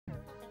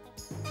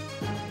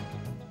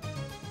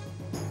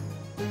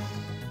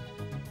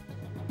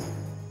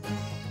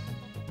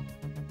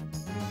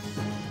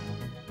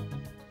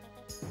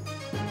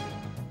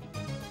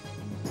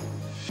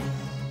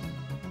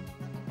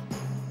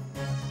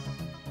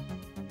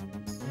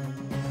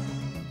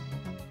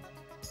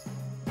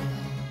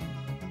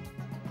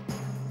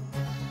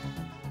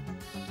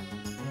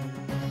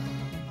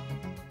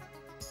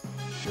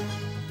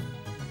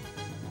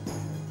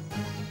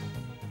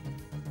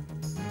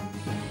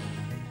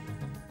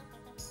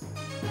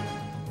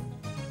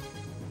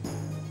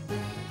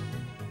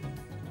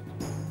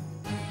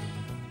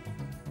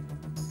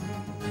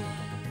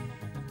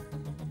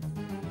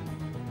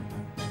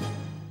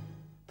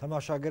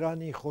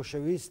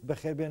خۆشەویست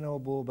بەخێربێنەوە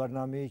بۆ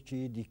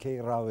بەرنامەیەکی دیکەی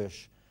ڕاوێژ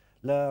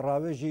لە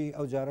ڕاوێژی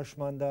ئەو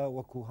جارەشماندا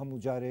وەکو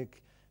هەموو جارێک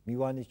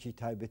میوانێکی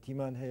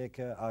تایبەتیمان هەیە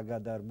کە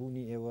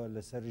ئاگاداربوونی ئێوە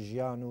لەسەر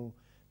ژیان و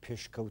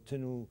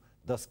پێشکەوتن و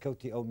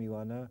دەستکەوتی ئەو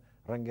میوانە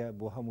ڕەنگە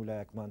بۆ هەموو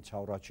لایەکمان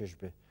چاوڕاکێش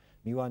بێ.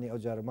 میوانی ئەو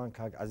جارەمان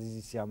کاک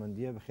عەزیزی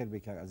سیامەندیە. بەخێر بێ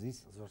کاک عەزیز.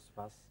 زۆر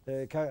سپاس.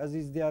 کاک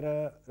عەزیز دیارە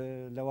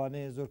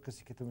لەوانەیە زۆر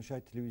کەسی کە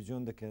تەماشای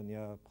تەلەڤیزیۆن دەکەن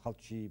یا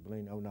خەڵکی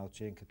بڵێن ئەو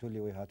ناوچەیەن کە تۆ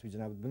لێوەی هاتووی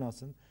جنابت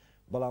بناسن،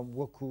 بەڵام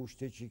وەکو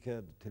شتێکی کە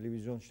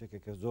تەلەڤیزیۆن شتێکە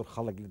کە زۆر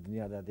خەڵک لە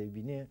دنیادا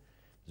دەیبینێ،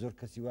 زۆر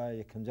کەسی وایە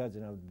یەکەم جار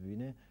جنابت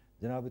ببینێ.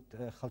 جنابت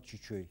خەڵکی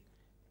کوێی؟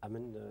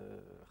 ئەمن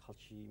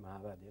خەڵکی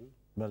مەهابادێم.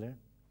 بەڵێ.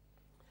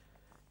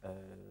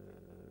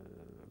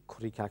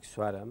 کوڕی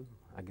کاکسوارم،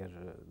 ئەگەر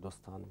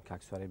دۆستان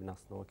کاکسوارەی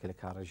بناسنەوە کە لە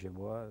کاڕێژێ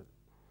بووە،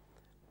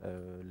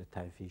 لە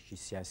تایفێکی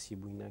سیاسی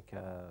بووینە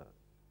کە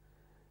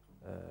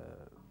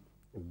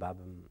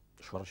بابم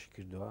شۆڕەشی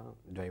کردووە،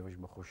 دوای وەش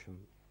بەخۆشم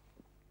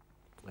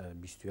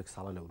 21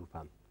 ساڵە لە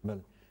ئەوروپام.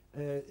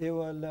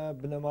 ئێوە لە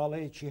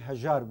بنەماڵەیەکی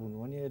هەژار بوون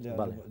وانە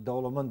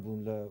دەوڵەمەند بوون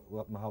لە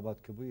مەهاباد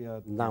کە بوو یا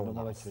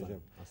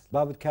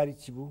بابت کاری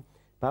چی بوو؟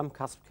 بام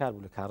کاسب کار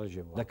بوو لە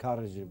کاڕێژێ بوو. لە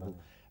کاڕێژێ بوو.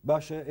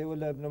 باشە ئێوە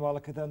لە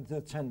بنەماڵەکەتان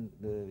چەند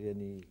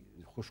ینی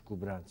خوشک و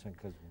بران چەند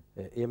کەس بوون؟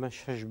 ئێمە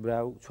 6 برا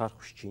و 4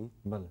 خوشکین.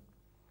 بەڵێ.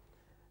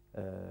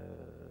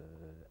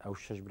 ئەو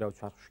 6 برا و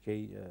 4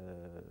 خوشکەی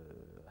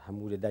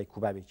هەموو لە دایک و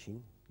بابێکین،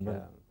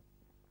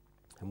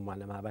 هەمومان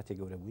لە مەهاباتێ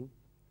گەورە بووین.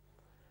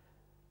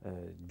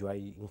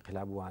 دوای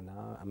ئینقلاب وانە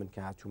ئەمن کە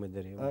هاتوومە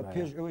دەرێ.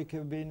 پێش ئەوەی کە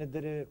بینە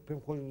دەرێ پێم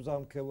خۆش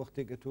بزانم کە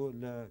وەختێکە تۆ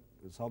لە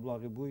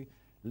سابڵاغی بووی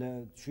لە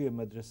کوێ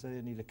مەدرسە،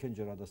 ینی لە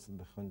کەنجێرا دەستت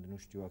بە خوێندن و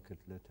شتیوا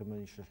کرد لە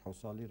تەمەنی 6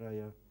 ساڵی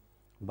ڕایە؟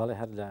 بەڵێ،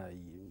 هەر لە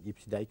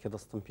ئیبتیدایی کە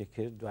دەستم پێ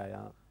کرد،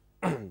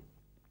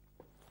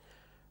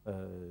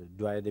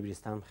 دوایە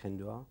دەبیرستان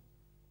خوێندووە،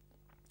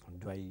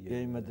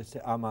 دوای مەدرسە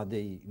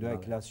ئامادەی دوای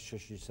کلاسی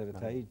 6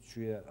 سەرەتایی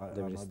کوێ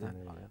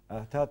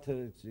تا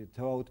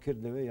تەواوت کرد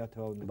لەوێ یا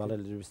تەواو؟ بەڵێ،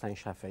 لە دەبیرستانی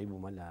شافعی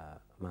بوومە لە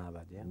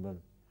مەهابادێ.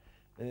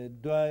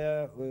 دوایە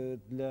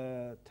لە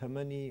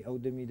تەمەنی ئەو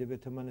دەمی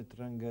دەبێت تەمەنت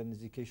ڕەنگە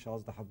نزیکەی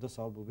 16-17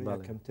 ساڵ بوو بێ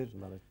کەمتر،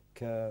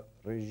 کە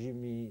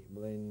ڕێژیمی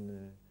بڵێن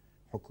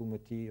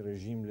حکوومەتی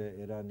ڕێژیم لە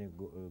ئێرانی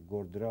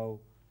گۆڕدرا و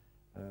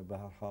بە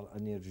هەرحاڵ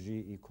ئەنێرژی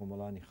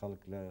کۆمەڵانی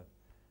خەڵک لە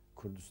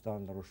کوردستان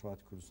لە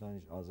ڕۆژهەڵاتی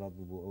کوردستانیش ئازاد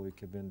بوو بۆ ئەوەی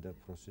کە بێن دە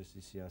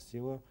پرۆسێسی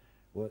سیاسیەوە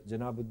و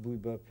جەنابەت بووی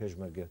بە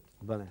پێشمەرگەت.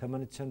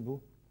 تەمەنت چەند بوو؟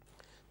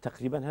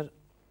 تقریبان هەر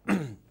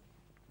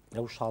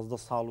ئەو 16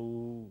 ساڵ و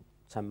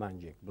چەند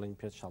مانجێک بڵین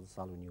پێ 16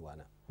 ساڵ و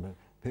نیوانە.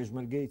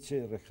 پێشمەرگەی چێ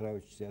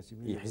ڕێکخراوێکی سیاسی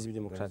بوو؟ حیزبی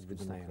دموکراتی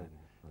کوردستان.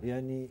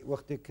 ینی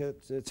وەختێک کە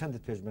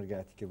چەندت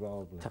پێشمەرگاتی کە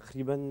باوە بڵێ؟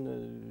 تقریبان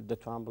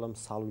دەتوان بڵم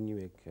ساڵ و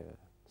نیوێک.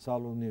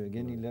 ساڵ و نیوێک،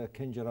 ینی لە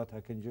کەنجێرا تا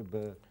کەنجە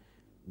بە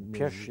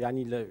پێش،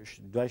 ینی لە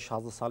دوای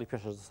 16 ساڵی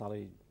پێش 16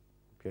 ساڵی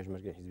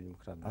پێشمەرگەی حیزبی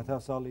دموکرات هەتا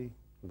ساڵی؟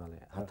 بەڵێ،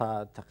 هەتا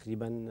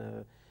تقریبان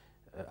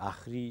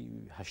ئاخری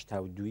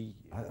 82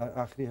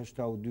 ئاخری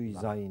 82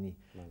 زاینی.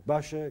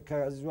 باشە کە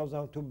عەزیز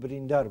وابزانم تۆ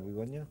بریندار بووی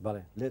وانە؟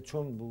 بەڵێ. لە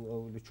چۆن بوو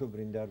ئەو لە چۆ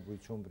بریندار بووی؟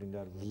 چۆن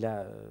بریندار بوو؟ لە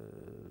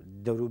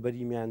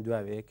دەوروبەری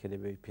میاندواوێ کە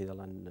دەبێت پێ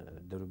دەڵێن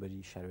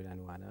دەوروبەری شارێران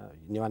وانە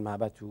نێوان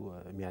مەهاباد و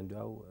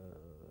میاندوا و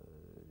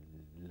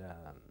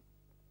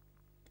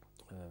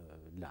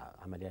لە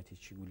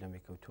عملیاتێکی بوو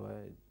لەمێکەوتووە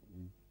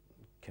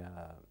کە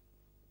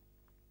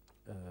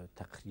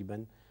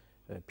تقریبان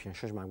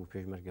 5-6 مانگ بوو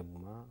پێشمەرگە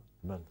بوومە.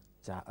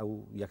 جا ئەو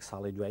یەک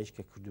ساڵی دوایش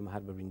کە کردومە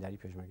هەر بە برینداری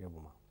پێشمەرگە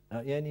بوومە.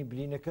 ینی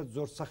برینەکەت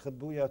زۆر سەخت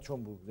بوو یا چۆن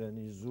بوو؟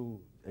 ینی زوو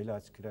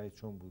عیلاج کرای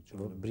چۆن بوو؟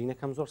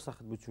 برینەکەم زۆر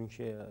سەخت بوو،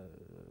 چونکە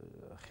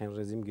خوێن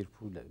ڕێزیم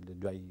گرپوو لە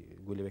دوای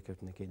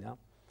گولەوێکەوتنەکەیدا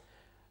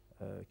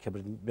کە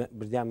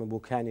بردیامە بۆ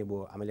کانێ بۆ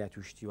عملیات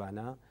و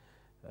شتیوانە،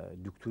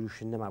 دکتور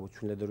وشن نەما بوو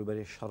چون لە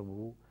دەوروبەری شەڕ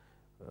بوو،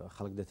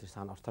 خەڵک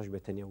دەترسان ئەرتەش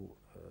بێتە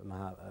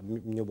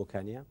نێو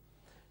بۆکانیە.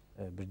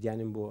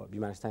 بردیانم بۆ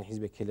بیمارستانی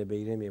حیزبێک کە لە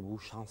بەیرەمێ بوو،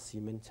 شانسی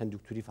من چەند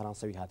دکتوری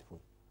فەڕەنسەوی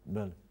هاتبوون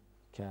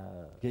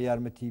کە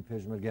یارمەتی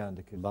پێشمەرگیان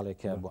دەکرد. بەڵێ،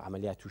 کە بۆ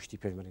عملیات توشتی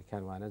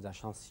پێشمەرگەکان وانە، جا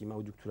شانسی مە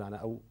و دکتورانە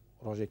ئەو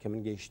ڕۆژێک کە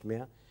من گەیشتمێ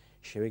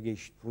شێوەی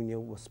گەیشتبوونێ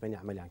و وەسپێنی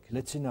عملیان کرد.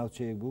 لە چ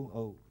ناوچەیەک بوو؟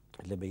 ئەو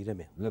لە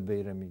بەیرەمێ. لە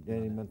بەیرەمی،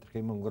 ینی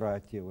منتقەی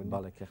مەنگوڕایەتیەوە.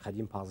 بەڵێ، کە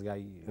خەدیم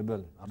پازگای.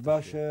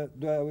 باشە،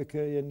 دوای ئەوەی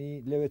کە ینی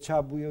لەوێ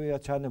چاپ بوویەوە یا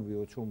چا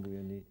نەبوویەوە چۆن بوو؟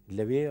 ینی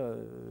لەوێ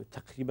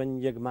تقریبان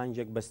یەک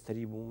مانجێک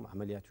بەستەری بووم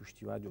عملیات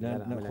توشتیوا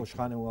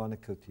خۆشخانە وانە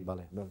کەوتی.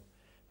 بەڵێ.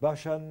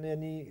 باشان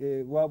ینی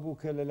وا بوو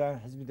کە لەلایەن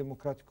حیزبی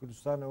دموکراتی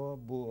کوردستانەوە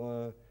بۆ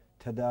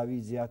تەداوی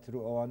زیاتر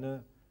و ئەوانە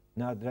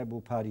نادرای بۆ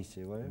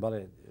پاریسێ وایە؟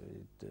 بەڵێ،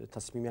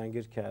 تەسمیمیان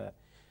کرد کە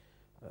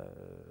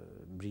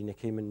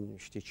برینەکەی من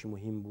شتێکی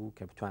مهم بوو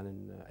کە بتوانن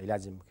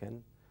عیلاجم بکەن،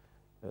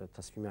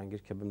 تەسمیمیان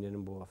کرد کە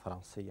بمێنم بۆ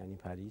فەڕەنسا ینی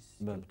پاریس،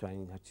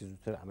 بتوانین هەرچی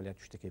زووتر عملیات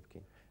توشتەکەی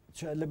بکەین.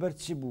 لەبەر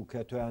چی بوو کە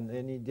تۆیان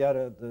ینی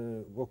دیارە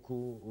وەکو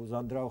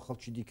زانراوە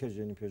خەڵکی دیکە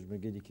ژێنی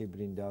پێشمەگە دیکەی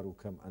بریندار و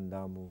کەم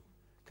ئەندام و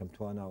کەم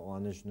توانە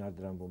ئەوانەش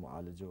نردران بۆ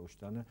معالجە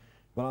ئەوشتانە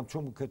بەڵام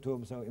چۆن بوو کە تۆ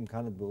مثلا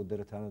ئیمکانت بۆ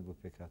دەرەتانت بۆ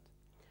پێکات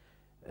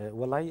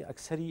وڵی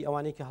ئەکسەری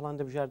ئەوانەی کە هەڵان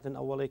دەبژاردن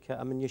ئەوڵێ کە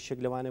ئەمن یەشێک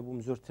لەوانە بووم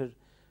زۆرتر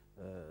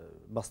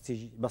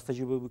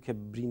بەستەجی بوو کە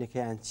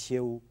برینەکەیان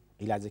چیە و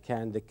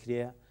عیلاجەکەیان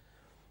دەکرێ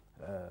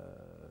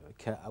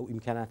کە ئەو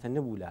ئیمکاناتە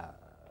نەبوو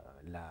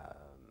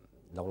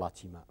لە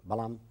وڵاتیمە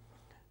بەڵام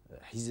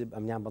حیزب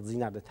ئەمنیان بەدزی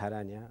ناردە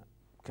تارانە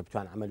کە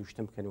بتوان ئەمەل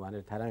وشتم بکەنوانە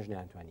تارانژ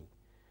نەیانتوانی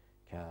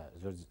کە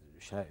زۆر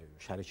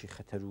شارێکی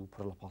خەتەر و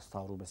پڕ لە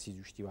پاستاڕ و بەسی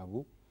جوشتی وا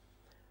بوو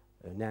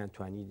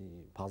نانتوانی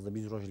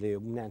 15 ڕۆژ لێ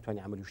بوو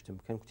نانتوانی ئەمەل وشتم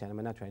بکەن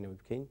کوتیانەمە ناتوانینەوە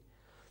بکەین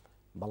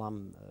بەڵام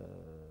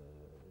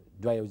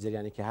دوای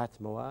جریانێکی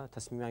هاتمەوە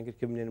تەسمیمان کرد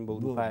کە بنێنم بە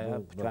ئەوروپایە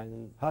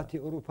بتوانین هاتی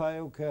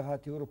ئەوروپایە و کە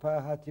هاتی ئەوروپا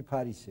هاتی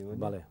پاریسەوە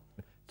بەڵێ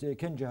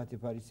کەنج هاتی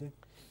پاریسێ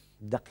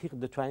دقیق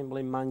دەتوانین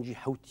بڵێ مانجی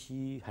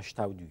حوتی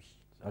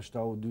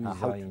هەشتا و دووی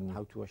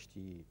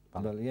هەوتوەشتی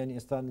ینی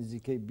ئێستا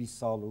نزیکەی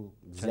 20 ساڵ و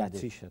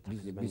زیاتریشە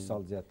 20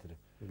 ساڵ زیاترە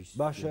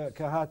باشە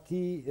کە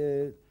هاتی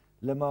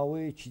لە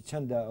ماوەیەکی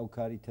چەندە ئەو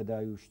کاری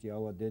تەداوی وشتی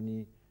ئەوە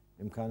دێنی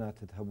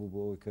ئیمکاناتت هەبوو بۆ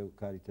ئەوەی کە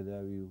کاری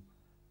تەداوی و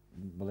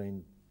بڵێن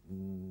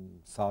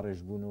ساڕێژ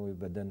بوونەوەی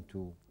بەدەنت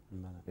و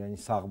ینی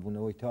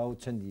ساغبوونەوەی تاو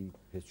چەندی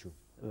پێچوو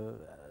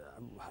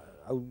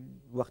ئەو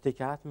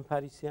وەختێککە هاتم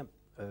پاریسە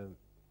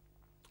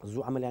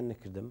زوو ئەمەلیان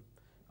نەکردم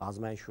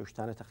ئازمای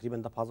شۆشتانە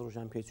تقریبان 15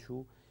 ڕۆژان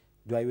پێچوو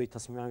دوایوەی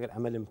تەسمیمانگەر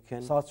ئەمەلم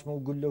بکەن ساچمە و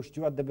گول لە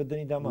شتیوات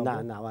دەبدەنی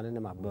داما ناوانە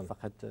نەما بوو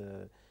فقط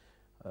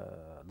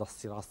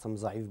دەستی ڕاستم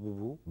زعیف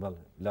بوو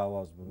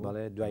لاواز بوو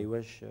بەڵێ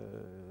دوایوەش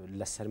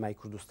لە سەرمای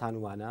کوردستان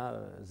وانە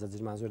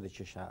زەجرمان زۆر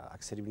دەکێشە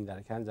ئەکسەری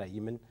بریندارەکان جایی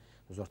من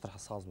زۆرتر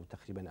حساس بوو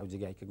تقریبان ئەو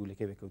جێگای کە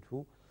گولەکە بێکەوت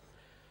بوو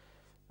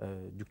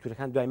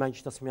دکتۆرەکان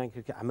دوایمانجی تەسمیان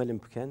کرد کە ئەمەلم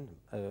بکەن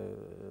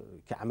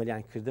کە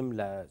ئەمەلیان کردم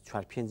لە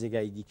 4-5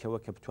 جێگای دیکەوە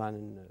کە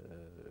بتوانن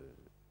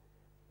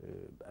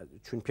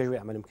چون پێشوی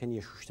ئەمەلم بکەن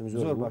یەشوشتم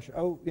زۆر باش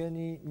ئەو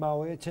ینی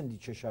ماوەیە چەندی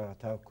کێشا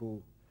تاکو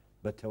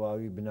بە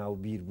تەواوی بناو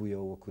بیر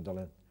بوویەوە وەکو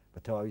دەڵێن بە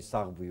تەواوی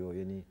ساغ بوویەوە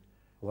ینی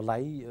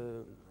وڵایی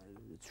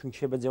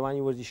چونکێ بە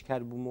جوانی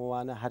وەرزیشکار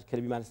بوومەوەوانە هەر کە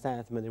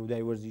بیمارستانت مەدە و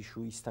دای وەرزیش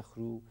و ئیستەخر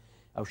و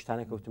ئەو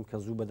شتانە کەوتم کە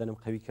زوو بەدەنم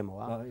قەوی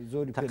کەمەوە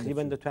زۆری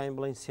تقریبان دەتوانین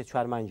بڵین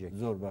 3-4 مانجێک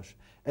زۆر باش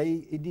ئەی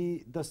ئیدی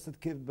دەستت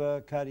کرد بە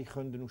کاری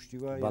خوێندن و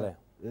شتیوای بەڵێ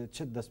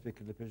چت دەست پێ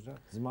کرد لە پێشدا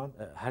زمان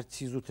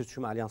هەرچی زووتر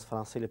چوم ئالیانس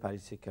فەرانسی لە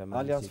پاریسی کە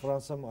ئالیانس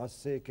فەرانسا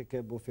مؤسسەیەکە کە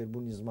بۆ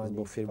فێربوونی زمانی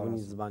بۆ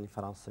فێربوونی زمانی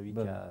فەرانسەوی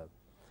کە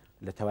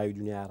لە تەواوی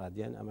دنیا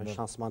ڕادیان ئەمە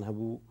شانسمان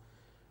هەبوو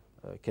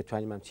کە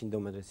توانیمان بچین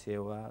دەو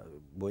مەدرسەیەوە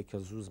بۆی کە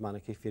زوو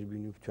زمانەکەی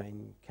فێربووین و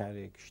بتوانین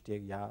کارێک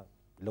شتێک یا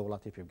لە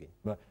وڵاتی پێ بگەین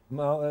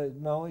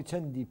ماوەی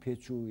چەندی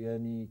پێچوو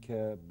ینی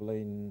کە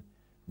بڵین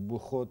بۆ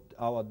خۆت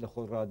ئاوات لە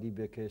خۆت ڕادی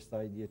بێ کە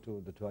ئێستای دێتەوە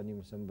دەتوانانی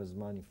مەسەن بە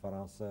زمانی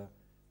فەرانسا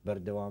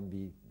بەردەوام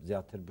بی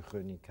زیاتر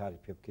بخوێنی کاری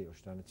پێ بکەی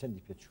ئەوشتانە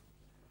چەندی پێچوو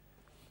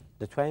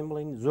دەتوانین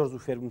بڵین زۆر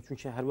زوو فێربوون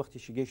چونکە هەر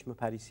وەختێکی گەیشتمە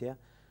پاریسە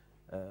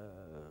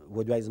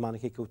وە دوای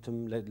زمانەکەی کەوتم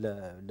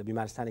لە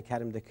بیمارستانی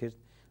کارم دەکرد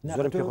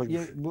زۆرم پێ خۆش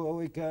بۆ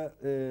ئەوەی کە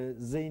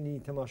زەینی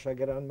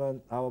تەماشاگەرانمان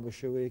ئاوە بە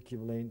شێوەیەکی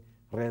بڵین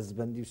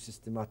ڕێزبەندی و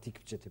سیستماتیک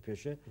بچێتە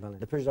پێشە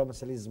لە پێشدا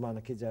مەسەلەی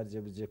زمانەکەی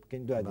جارجێ بجێ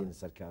بکەین دوای دێنە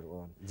سەرکار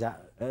ئەوان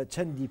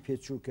چەندی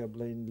پێچوو کە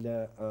بڵین لە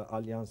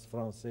ئالیانس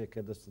فەرانسەیە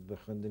کە دەستت بە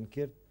خوێندن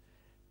کرد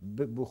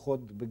بۆ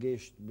خۆت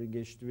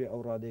بگەیشتوێ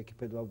ئەو ڕادەیەکە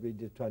پێدوا بێت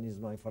دەتوانی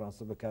زمانی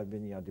فەرانسە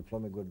بەکاربێنی یا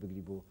دیپلۆمێک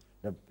وەربگری بۆ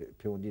لە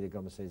پەیوەندی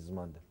لەگەڵ مەسەی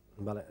زماندا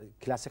بەڵێ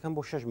کلاسەکەم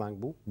بۆ 6 مانگ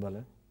بوو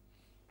بەڵێ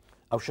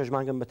ئەو 6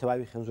 مانگم بە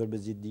تەواوی خوێن زۆر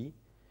بەجددی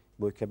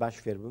بۆی کە باش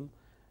فێر بم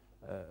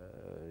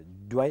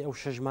دوای ئەو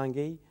 6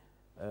 مانگەی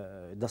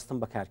دەستم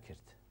بەکار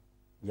کرد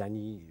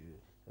ینی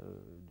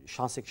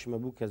شانسێکشمە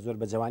بوو کە زۆر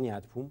بە جوانی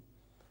هاتبووم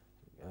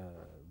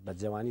بە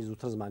جوانی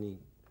زووتر زمانی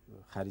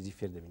خارجی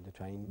فێر دەبین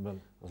دەتوانین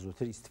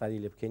زووتر ئیسفادی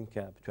لێ بکەین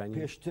کە بتوانین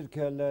پێشتر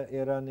کە لە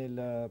ئێرانێ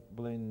لە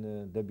بڵێن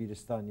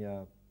دەبیرستان یا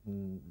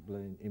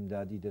بڵێن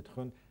ئیمدادی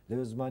دەتخۆن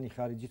لەوێ زمانی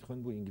خارجی خوێن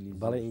بۆ ئینگلیزی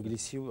بەڵێ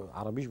ئینگلیسی و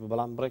عەرەبیش بوو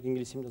بەڵام بڕێک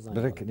ئینگلیسیم دەزانین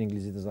بڕێک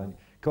ئینگلیزی دەزانی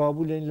کەوا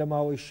بوو لێن لە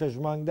ماوەی 6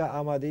 مانگدا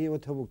ئامادەیەوە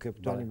هەبوو کە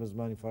بتوانین بە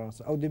زمانی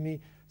فەرانسا ئەو دەمی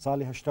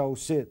ساڵی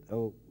 83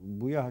 ئەو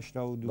بووە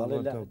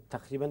 82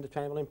 تقریبا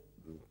دەتوانین بڵێن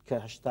کە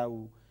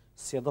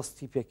 83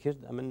 دەستی پێکرد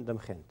ئەمن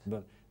دەمخێند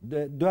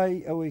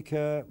دوای ئەوەی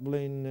کە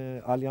بڵێن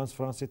ئالیانس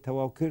فەرانسی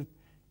تەواو کرد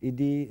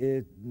ئیدی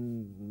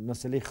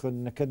مەسلەی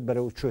خوێندنەکەت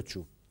بەرەو چۆ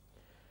چوو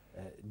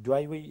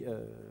دوایەوەی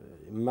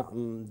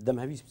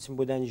دەمهەویست بچم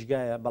بۆ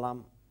دانیشگایە بەڵام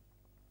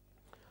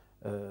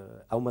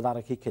ئەو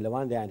مەدارەکەی کە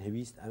لەوان دەیان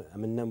هەویست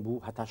ئەمن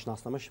نەمبوو هەتا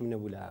شناسنامەشم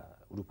نەبوو لە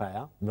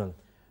ئەوروپایە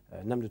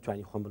نەم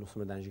دەتوانی خۆم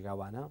بنووسمە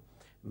دانیشگاوانە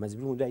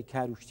مەجبورم ودای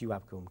کار و شتی وا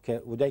بکەوم کە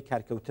ودای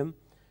کارکەوتم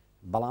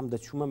بەڵام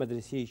دەچوومە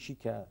مەدرسەیەکی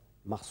کە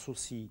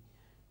مەخسووسی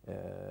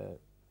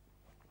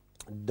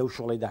دەو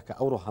شغڵیدا کە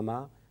ئەوڕۆ هەما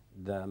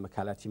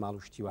مەکالاتی ماڵ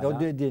و شتی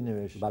وایە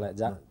دێنەوێش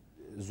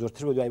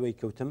زۆرتر بە دوایەوەی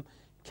کەوتم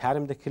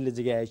کارم دەکرد لە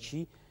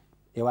جێگایەکی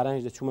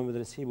ئێوارانش دەچوومە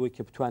مەدرسەی بۆی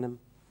کە بتوانم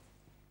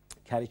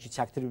کارێکی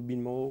چاکتر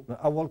ببینمەوە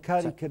ئەوەڵ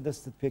کاری کە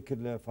دەستت پێکرد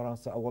لە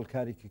فەرانسا ئەوەڵ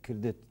کارێکی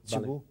کردێت چ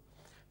بوو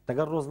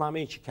لەگەڵ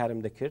ڕۆژنامەیەکی کارم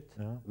دەکرد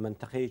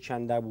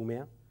منتەقەیەکیان دابوومێ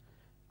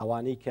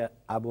ئەوانەی کە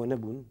ئابۆ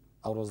نەبوون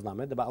ئەو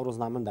ڕۆژنامە دەبا ئەو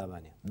ڕۆژنامەن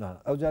دابانێ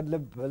ئەوجار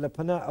لە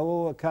پنا ئەوە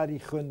کاری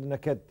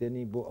خوێندنەکەت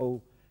دێنی بۆ ئەو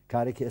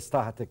کارێکی ئێستا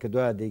هەتە کە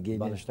دوای دەیگەین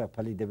شتا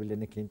پەلی دەبێت لە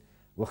نەکەین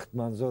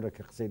وەختمان زۆرە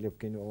کە قسەی لێ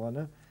بکەین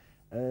ئەوانە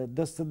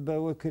دەستت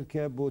بەوە کرد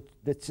کە بۆ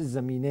دە چ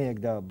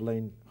زمینەیەکدا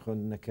بڵین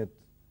خوێندنەکەت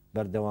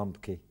بەردەوام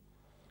بکەیت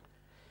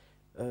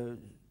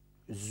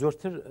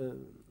زۆرتر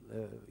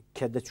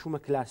کە دەچوومە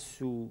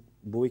کلاس و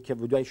بۆی کە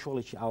بە دوای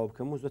شغڵێکی ئاوە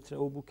بکەم و زۆرتر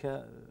ئەو بوو کە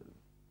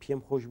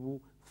پێم خۆش بوو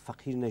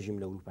فەقیر نەژیم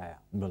لە ئەوروپایە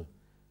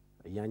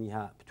ینی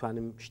ها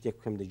بتوانم شتێک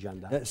بکەم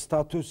دەجاندا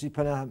ستاتوسی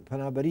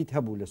پەنابەریت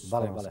هەبوو لە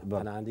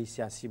پەناهەندەی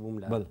سیاسی بووم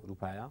لە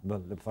ئەوروپایە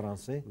لە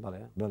فەڕەنسای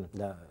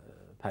لە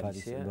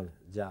پاریسێ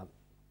جا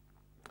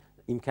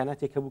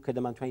ئیمکاناتێک هەبوو کە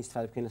دەمانتوانین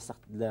استفادە بکەینە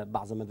سەخت لە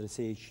بەعزە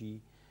مەدرسەیەکی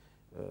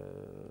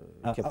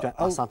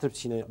ئاسانتر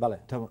بچینە بەڵێ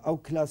ئەو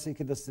کلاسی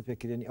کە دەست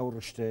پێکردنی ئەو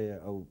ڕشتەیە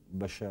ئەو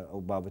بەشە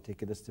ئەو بابەتێک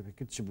کە دەست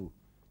پێکرد چ بوو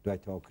دوای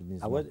تەواوکردنی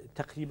ئەوە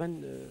تقریبان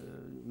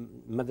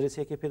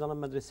مەدرسەیەکی پێدەڵم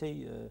مەدرسەی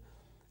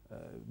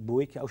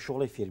بۆی کە ئەو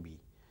شغڵی فێربی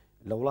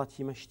لە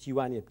وڵاتی مەشتی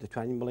وانێت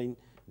دەتوانین بڵین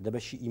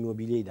دەبەشی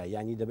ئیمۆبیلەیدا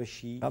ینی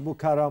دەبەشی بۆ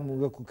کارام و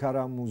وەکو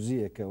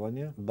کاراموزیەکەوە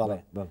نیە بەڵێ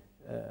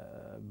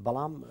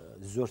بەڵام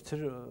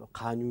زۆرتر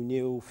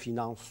قانونێ و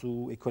فینانس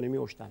و ئیکۆنمی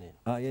ئەوشتانەیە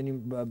ینی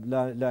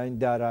لاین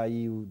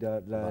دارایی و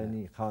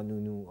لایەنی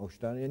قانون و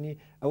ئەوشتان ینی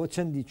ئەوە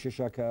چەندی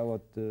کێشاکە ئەوە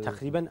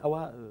تقریبان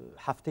ئەوە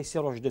هەفتەی سێ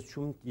ڕۆژ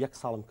دەچوون یەک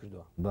ساڵم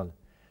کردووە بەڵێ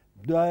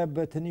دوایە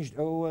بە تەنیشت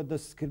ئەوە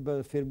دەست کرد بە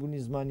فێربوونی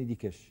زمانی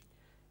دیکەش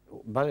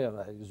بەڵێ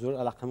زۆر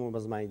علاقەمەوە بە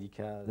زمانی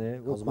دیکە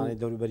زمانی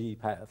دەوروبەری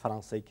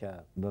فەڕەنسای کە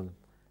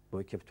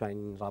بۆی کە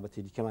بتوانین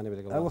ڕابەتی دیکەمانە بێت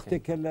لەگەڵ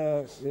وەختێکە لە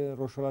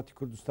ڕۆژهەڵاتی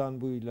کوردستان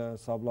بووی لە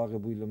سابلاغی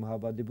بووی لە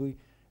مەهابادی بووی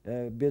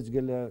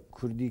بێجگە لە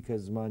کوردی کە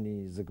زمانی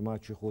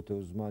زگماچی خۆتە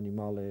و زمانی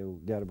ماڵەیە و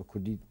دیار بە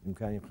کوردی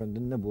ئیمکانی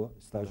خوێندن نەبووە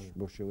ستاژ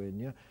بۆ شێوەیە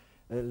نییە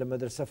لە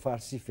مەدرسە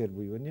فارسی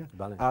فێربوویوە نیە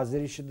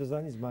ئازەریشت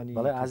دەزانی زمانی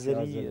بەڵێ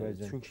ئازەری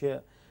چونکە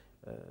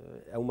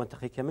ئەو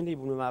منتەقەی کە منی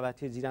بوون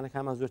ماباتی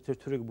جیرانەکانمان زۆرتر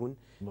تورک بوون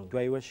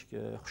دوای وەش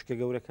خوشکە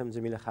گەورەکەم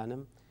جەمیلە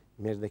خانم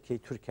مێردەکەی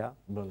تورکە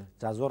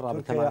تا زۆر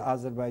ڕابطەمان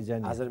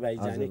ئازەربایجانی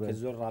کە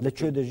زۆر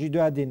لەکوێ دەژی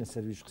دوای دێنە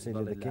سەرویش قسەی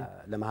لێ دەکەین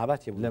لە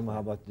مەهاباتی لە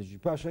مەهابات دەژی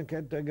پاشان کە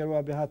ئەگەروا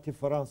بێ هاتی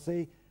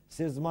فەڕەنسای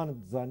سێ زمانت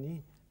دزانی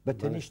بە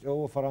تەنیشت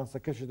ئەوە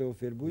فەڕەنسەکەشتەوە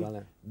فێربووی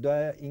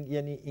دوای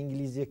ینی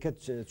ئینگلیزیەکەت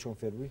چۆن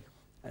فێربووی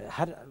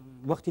هەر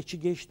وەختێکی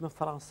گەیشتمە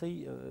فەڕەنسای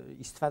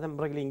ئیسفادەم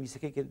ڕێک لە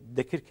ئینگلیزەکەی کە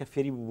دەکرد کە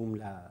فێری بووم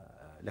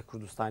لە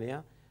کوردستانەیە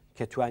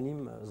کە توانیم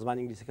زمانی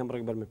ئینگلیزەکەم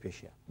ڕێک بەرمە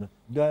پێشیە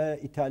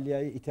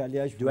دوای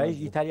ئیتالیاش دوای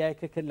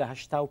ئیتالیایەکە کرد لە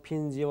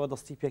 85ەوە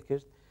دەستی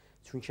پێکرد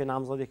چونکە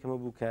نامزەدێکەکەمە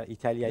بوو کە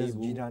ئیتالیایی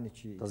بوو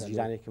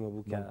دەستگیرانێکمە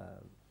بوو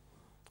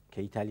کە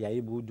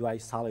ئیتالیایی بوو دوای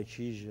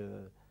ساڵێکیش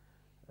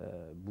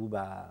بوو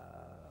بە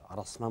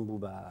ڕسمان بوو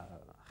بە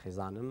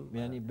خێزانم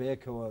ینی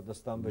بەیەکەوە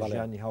دەستان بە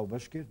ژیانی هاو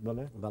بەش کرد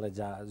بەڵێ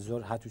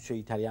زۆر هاتوچۆ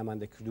ئیتالیامان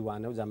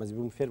دەکردووانە و جامەزی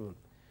بووم فێر بووم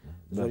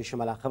زۆریشە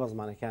مەلاقە بە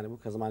زمانەکانە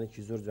بوو کە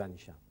زمانێکی زۆر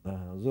جوانیشە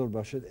زۆر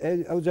باشێت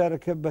ئەو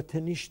جارەکە بە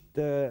تەنیشت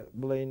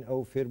بڵین ئەو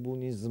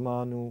فێربوونی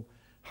زمان و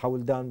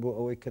حەولدان بۆ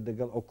ئەوەی کە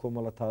دەگەڵ ئەو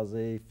کۆمەڵە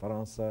تازەی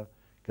فەڕەنسا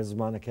کە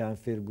زمانەکەیان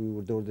فێربووی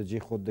وردەوردەجێ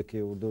خۆت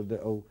دەکەی وردەوردە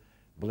ئەو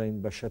بڵین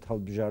بەشت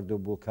هەڵبژاردە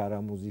بۆ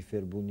کاراموزی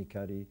فێربوونی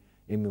کاری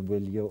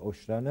ئێمەبلیە و ئەو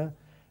شتانە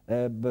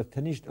بە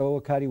تەنیشت ئەوە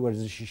کاری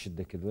وەرزشیشت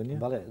دەکردوێنێ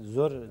بەڵێ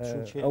زۆر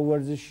ئەو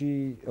وەرزشی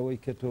ئەوەی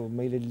کە تۆ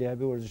مەیلت لێ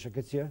بێ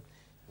وەرزشەکە چییە؟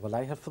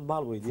 وەڵای هەر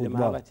فوتباڵ بووی دی لە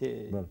مەهابەتێ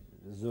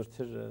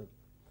زۆرتر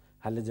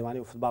هەر لە جوانی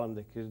و فوتباڵم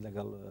دەکرد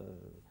لەگەڵ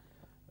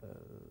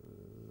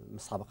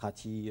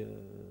مسابقاتی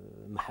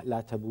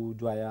محلات هەبوو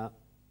دوایە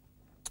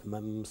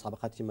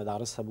مسابقاتی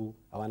مەدارس هەبوو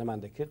ئەوانەمان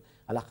دەکرد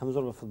علاقەم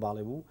زۆر بە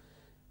فوتباڵێ بوو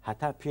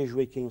هەتا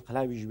پێشوەی کە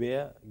ئینقلابیش بێ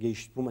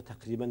گەیشت بوومە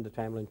تقریبا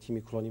دەتوانین بڵێن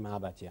تیمی کڵۆنی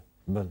مەهاباتیە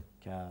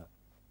کە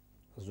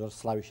زۆر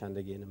سڵاویشان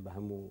دەگەێنم بە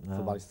هەموو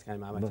فوتباڵیستەکانی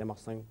مەهاباتیە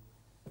مەخسەن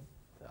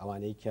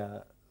ئەوانەی کە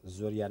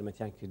زۆر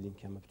یارمەتیان کردین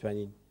کە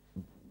بتوانین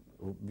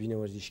بینە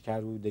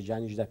وەرزشکار و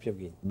دەجانیشدا پێ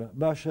بگەین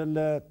باشە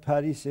لە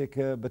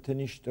پاریسێکە بە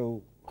تەنیشتە و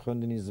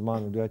خوێندنی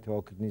زمان و دوای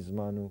تەواوکردنی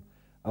زمان و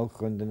ئەو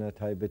خوێندنە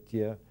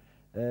تایبەتیە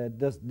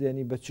دەست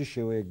دێنی بە چ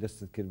شێوەیەک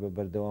دەستت کرد بە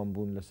بەردەوام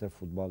بوون لەسەر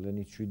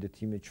فوتباڵێنی چووی دە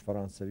تیمێک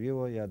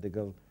فەڕەنسەویەوە یا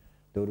دەگەڵ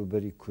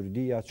دەوروبەری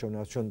کوردی یا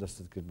چۆن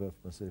دەستت کرد بە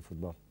مەسەری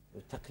فوتباڵ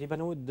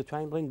تقریبانەوە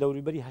دەتوانین بڵین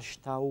دەوروبەری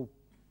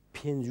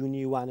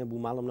 85 وانە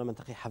بوو ماڵم لە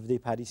منتەقەی هەفتەی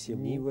پاریسی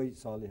نیوەی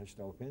ساڵی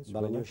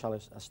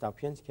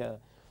 85 کە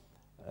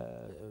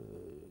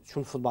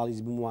چون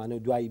فوتباڵیز بووموانە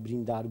دوای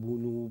بریندار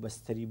بوون و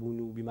بەستەری بوون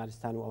و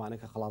بیمارستان و ئەوانە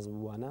کە خلاص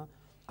بووانە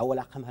ئەوە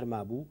لاقم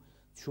هەرما بوو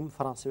چون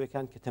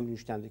فەڕەنسەوەکان کە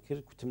تەمرینشتان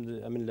دەکرد کوتم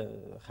ئەمن لە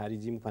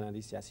خارجی و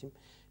پەناهی سیاسیم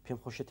پێم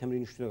خۆشە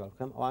تەمرینشت لەگەڵ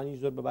بکەم ئەوانی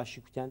زۆر بە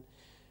باشی کوتیان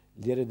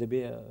لێرە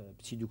دەبێ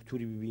بچی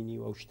دکتوری ببینی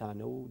و ئەو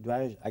شتانە و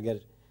دوای ئەگەر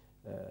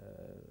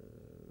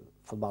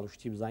فوتباڵ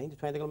شتی بزانین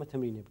دەتوانین دەگەڵمە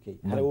تەمرینێ بکەیت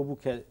هەرەوە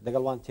بوو کە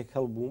دەگەڵوان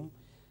تێکەڵ بووم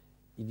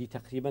ئیدی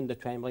تقریبا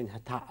دەتوانین بڵین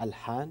هەتا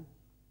ئەلحان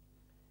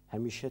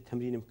هەمیشە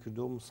تەمرینم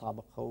کردو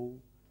مسابقە و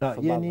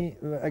ینی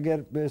ئەگەر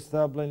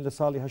بێستا بڵین لە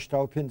ساڵی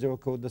 85ەوە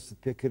کەەوە دەست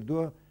پێ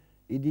کردووە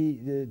ئیدی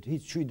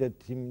هیچ چووی دە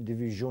تیم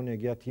دیڤیژۆنێک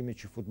یا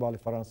تیمێکی فوتباڵی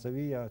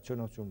فەڕەنسەوی یا چۆن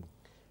ناوچۆن بوو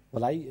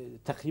وڵی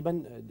تقریبا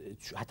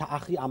هەتا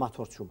ئاخری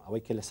ئاماتۆر چووم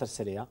ئەوەی کە لەسەر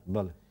سەرەیە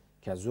بەڵێ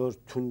کە زۆر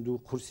تونند و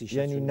قورسی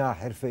ینی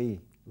ناحرفەیی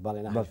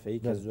بەڵێ ناحرفەیی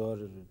کە زۆر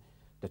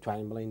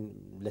دەتوانین بڵین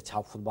لە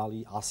چاو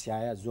فوتباڵی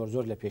ئاسیایە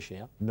زۆر لە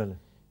پێشەیە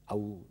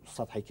ئەو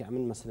سەحیکە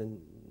ئەمن مەسەرەن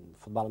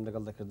فوتباڵم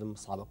لەگەڵ دەکردم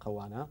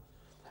سابقەوانە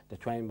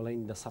دەتوانین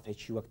بڵین لە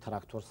سەحێکی وەک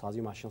تراکتۆر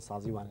سازی ماشین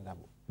سازی وانەدا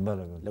بوو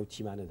لەو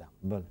تیمانەدا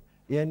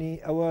ینی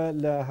ئەوە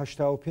لە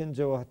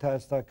 85ەوە هەتا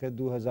ئێستا کە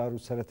 2000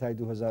 سەرەتای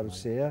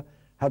 2023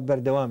 هەر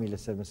بەردەوامی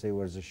لەسەر مەسەی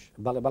وەرزش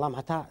بەڵام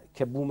هەتا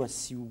کە بوومە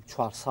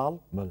 34 ساڵ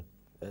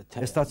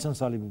ئێستا چەند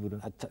ساڵی ببوورە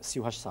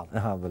 38 ساڵ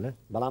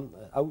بەڵام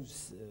ئەو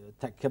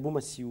کە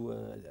بوومە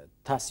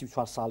تا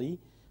 34 ساڵی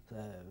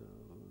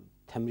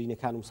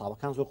تەمرینەکان و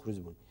مساڵەکان زۆر قورس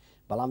بوون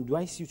بەڵام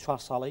دوای 34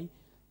 ساڵی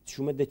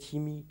چوومە دە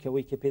تیمی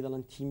کەوەی کە پێ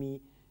دەڵێن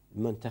تیمی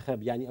منتەخەب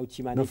ینی ئەو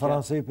تیمانی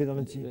فەڕەنسەی پێ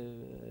دەڵێن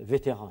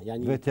ڤێتێران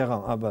ینی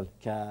ڤێتێران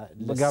کە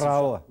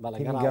گەڕاوە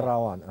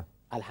گەڕاوان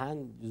ئەلحان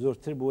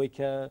زۆرتر بۆی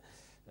کە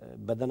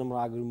بەدەنم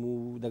ڕاگرم و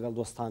دەگەڵ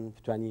دۆستان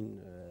بتوانین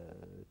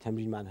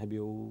تەمرینمان هەبێ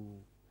و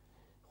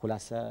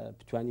خولاسە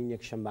بتوانین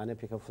یەکشەمبانە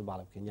پێکە فوتباڵ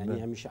بکەین ینی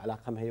هەمیشە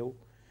علاقەم هەیە و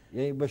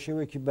یعنی بە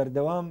شێوەیەکی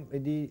بەردەوام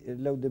ئیدی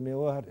لەو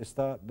دەمێەوە هەر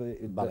ئێستا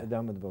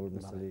ئەدامت بەور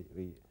مەسەلەی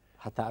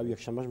حتا ئەو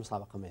یەکشەمەش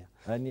مسابقەمەیە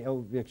هەنی ئەو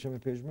یەکشەمە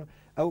پێشمە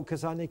ئەو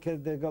کەسانی کە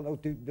دەگەڵ ئەو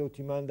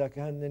دەوتیماندا کە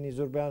هەندێنی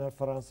زۆربیان هەر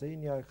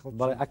فەڕەنسەیین یا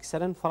بەڵێ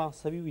ئەکسەرەن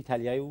فەڕەنسەوی و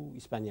ئیتالیایی و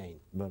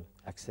ئیسپانیایین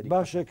ئەکسەری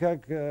باشە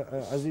کاک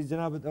عەزیز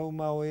جەنابەت ئەو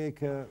ماوەیە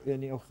کە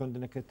ینی ئەو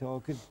خوێندنەکە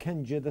تەواو کرد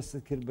کەنجێ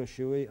دەستت کرد بە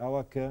شێوەی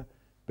ئاوا کە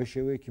بە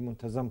شێوەیەکی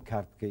منتەزەم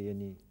کارت بکە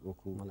ینی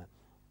وەکو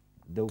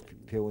دەو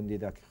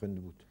پەیوەندیدا کە خوێند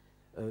بووت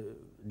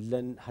لە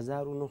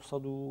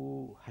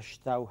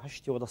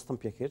 1970 دەستم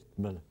پێ کرد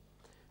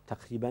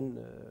تقریبا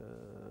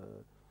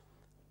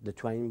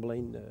دەتوانین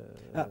بڵین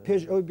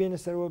پێش ئەوی بێنە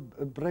سەرەوە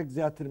بڕێک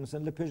زیاتر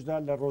مثلا لە پێشدا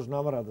لە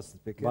ڕۆژنامەرا دەست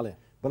پێ کرد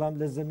بەڵام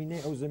لە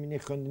زمینەی ئەو زمینەی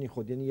خوێندنی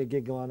خۆت ینی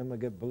یەکێک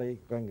گەڵانەمەگە بڵێ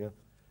ڕەنگە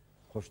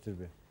خۆشتر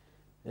بێ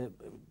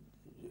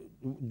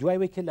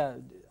دوای کە لە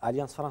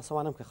ئالیانس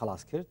فەڕەنسەوانم کە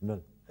خلاص کرد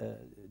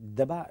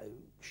دەبا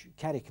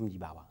کارێکم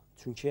دیباوە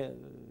چونکە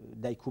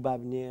دایک و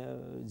بابنێ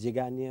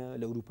جێگانێ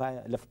لە ئەوروپای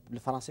لە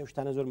فەڕەنسای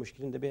شتانە زۆر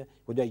مشکلن دەبێ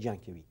بۆ دوای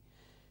جانکەوی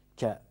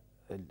کە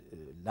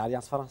لە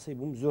ئالیانس فەڕەنسای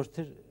بووم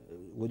زۆرتر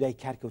بۆ دوای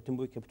کارکەوتم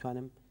بۆی کە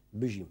بتوانم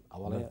بژیم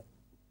ئەوڵێ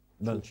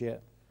چونکە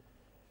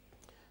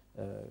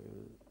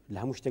لە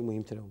هەموو شتێک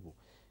مهمترە بوو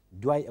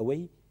دوای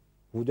ئەوەی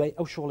و دوای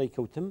ئەو شغڵی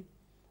کەوتم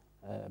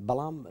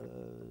بەڵام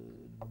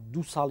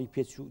دو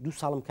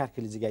ساڵم کار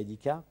کرد لە جێگای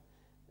دیکە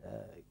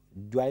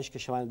دوایش کە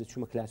شەوانە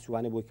دەچوومە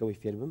کلاسوانە بۆی کەوەی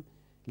فێر بم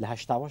لە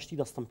هەشتاوەشتی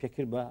دەستم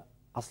پێکرد بە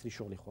ئەسڵی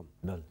شغڵی خۆم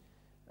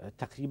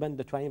تقریبا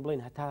دەتوانین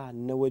بڵێن هەتا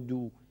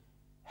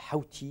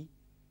 97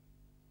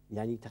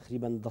 ینی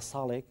تقریبا 10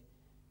 ساڵێک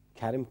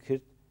کارم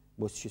کرد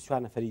بۆ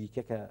سوار نەفەری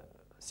دیکە کە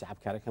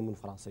سیحابکارەکەم بوون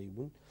فەڕەنسەوی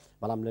بوون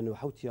بەڵام لە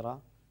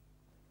 97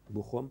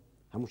 بۆ خۆم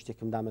هەموو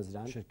شتێکم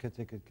دامەزران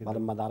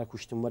بەڵام مەدارە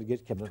کوشتم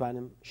وەرگرت کە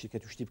بتوانم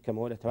شرکەت وشتی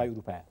بکەمەوە لە تەواوی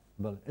ئەوروپایە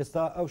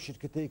ئێستا ئەو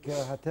شرکەتەی کە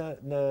هەتا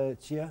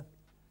چییە؟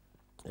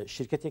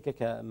 شرکتێکە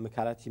کە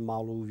مکالاتی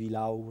ماڵ و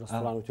ویلا و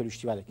ڕستۆران و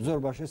تۆلیشتیوالێک زۆر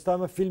باش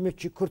ئێستامە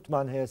فیلمێکی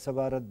کورتمان هەیە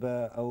سەبارەت بە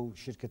ئەو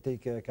شرکتەی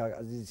کە کاک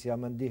عەزیز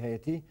سیامەندی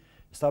هەیەی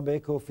ئێستا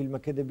بەیەکەوە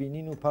فیلمەکە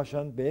دەبینین و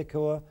پاشان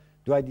بەیەکەوە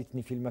دوای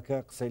دیتنی فیلمەکە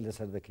قسەی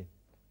لەسەر دەکەین.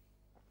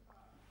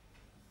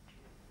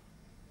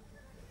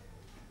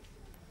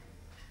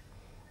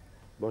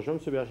 Bonjour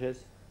Monsieur Bergès.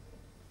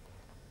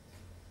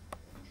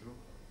 Bonjour.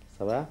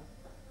 Ça va?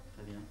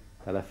 Très bien.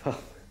 À la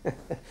forme.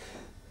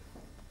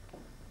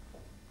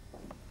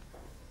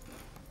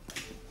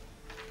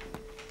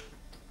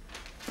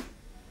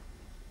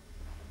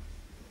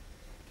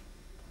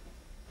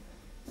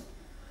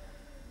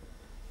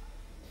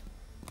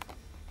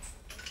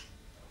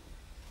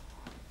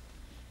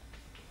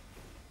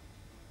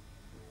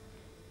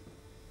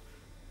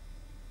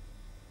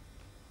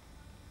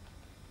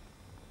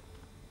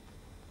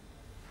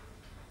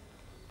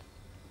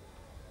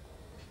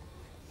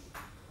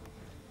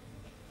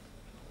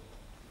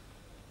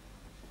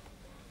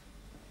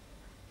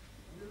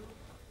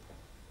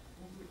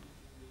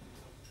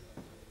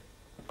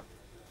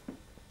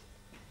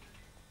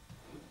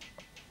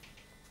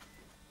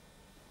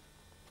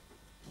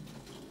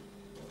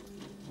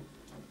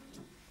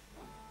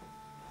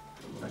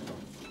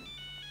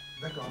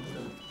 D'accord.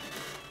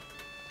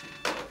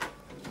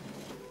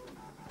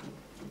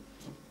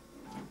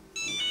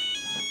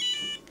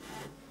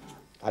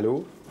 Allô?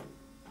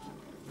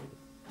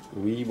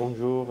 Oui,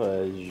 bonjour,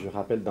 je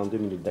rappelle dans 2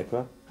 minutes,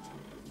 d'accord?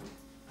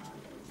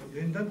 Il y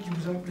a une dame qui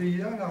vous a appelé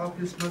hier, elle a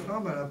rappelé ce matin,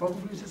 mais elle n'a pas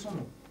voulu laisser son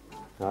nom.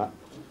 Ah.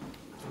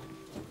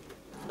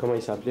 Comment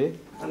il s'appelait?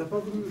 Elle n'a pas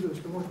voulu,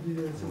 justement, je lui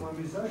ai laissé moi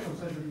un message, comme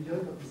ça je lui dirai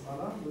quand il sera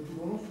là. Le tout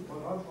bon nom, c'est pas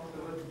grave, je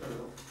rappellerai tout à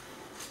l'heure.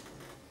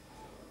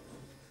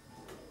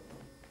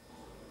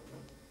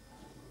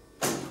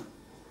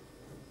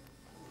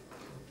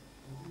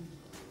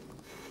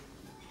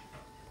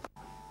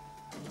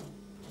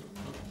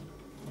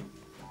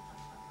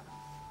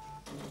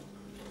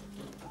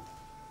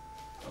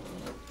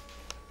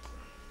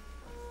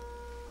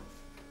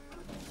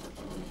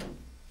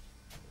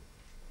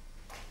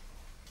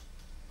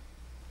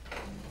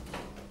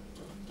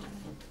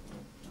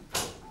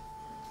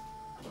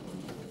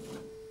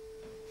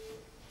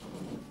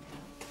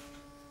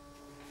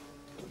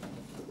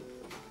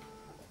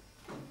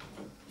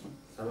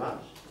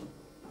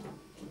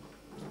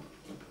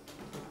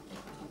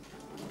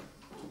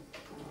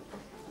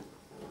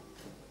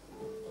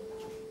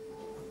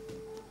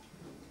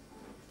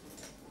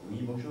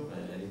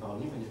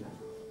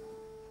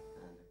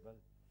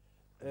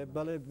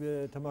 بەڵێ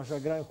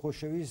تەماشاگرای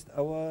خۆشەویست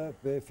ئەوە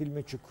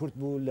فیلمێکی کورت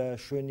بوو لە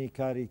شوێنی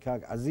کاری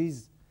کاک عەزیز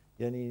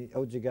یعنی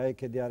ئەو جگایە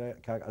کە دیارە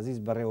کاک عەزیز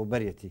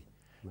بەڕێوەبەرێتی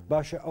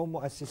باشە ئەو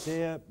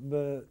موسسەیە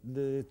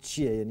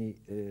چییە یعنی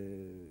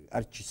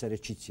ئەرچی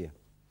سەرەکی چییە؟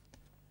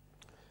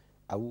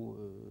 ئەو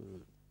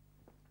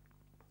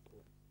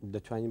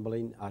دەتوانین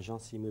بڵین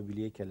ئاژانسی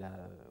مۆبیلیە کە لە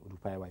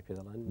ئەوروپای وای پێ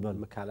دەڵێن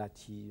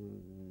مەکالاتی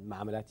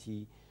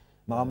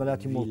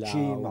معاملاتی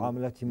مڵچی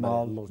معاملاتی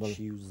ماڵ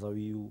مڵچی و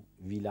زەوی و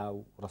ڤیلا و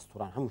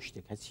ڕستۆران هەموو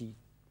شتێک هەچی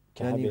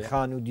کەنی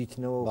خان و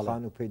دیتنەوە و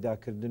خان و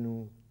پەیداکردن و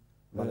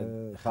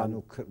خان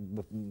و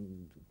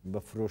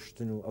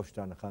بەفرۆشتن و ئەو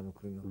شتانە خان و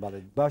کردن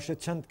باشە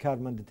چەند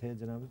کارمەندت هەیە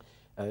جەناب؟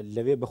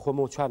 لەوێ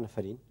بەخۆمەوە 4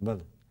 نەفەرین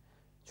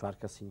 4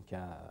 کەسین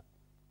کە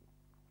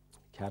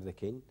کار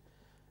دەکەین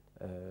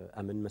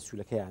ئەمن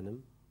مەسوولەکەیانم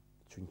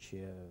چونکە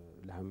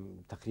لە هەم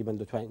تقریبان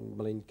دەتوانین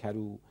بڵین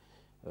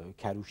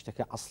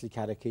کاروشتەکە ئەسلی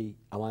کارەکەی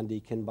ئەوان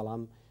دەیکەن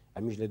بەڵام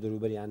ئەمیش لە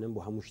دەروبەریانم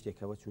بۆ هەموو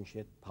شتێکەوە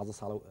چونشێت 15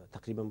 ساڵ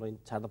تقریبان بڵین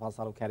 4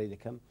 ساڵ و کاری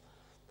دەکەم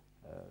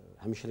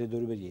هەمیشە لە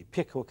دەروبەریە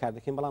پێکەوە کار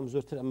دەکەین بەڵام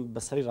زۆرتر ئەم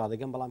بەسەری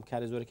ڕادەگەم بەڵام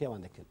کاری زۆرەکەی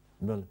ئەوان دەکەن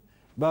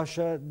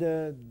باشە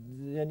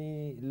ینی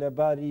لە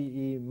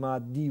باری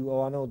مادی و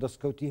ئەوانەوە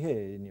دەستکەوتی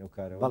هەیە ینی ئەو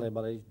کارەوە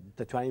بەڵێ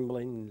دەتوانین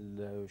بڵین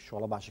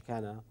شۆڵە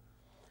باشەکانە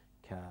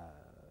کە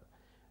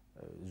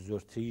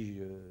زۆرتری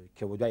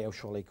کە بۆ دوای ئەو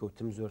شۆڵی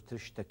کەوتم زۆرتر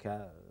شتەکە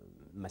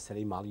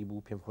مەسەرەی ماڵی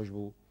بوو پێم خۆش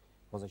بوو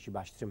وەزەکی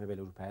باشترم هەبێت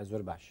لە ئەوروپایە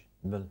زۆر باش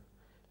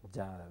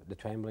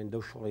دەتوانین بڵین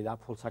دەو شۆڵیدا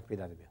پۆڵچاک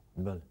پێدا دەبێت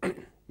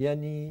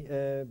ینی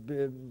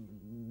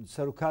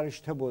سەرکارش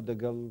هەبوو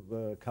دەگەڵ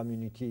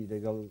کامیونیتی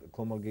دەگەڵ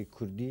کۆمەلگەی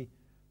کوردی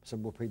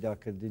بۆ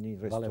پەیداکردنی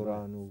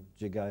ڕێستۆران و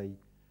جێگای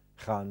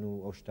خان و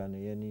ئەو شتانە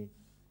ینی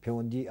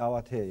پەیوەندی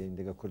ئاوات هەیە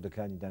دەگە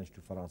کوردەکانی دانیشت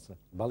و فەڕەنسا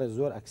بەڵێ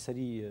زۆر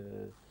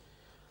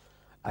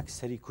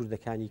ئەکسەری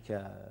کوردەکانی کە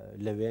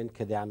لەوێن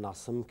کە دەیان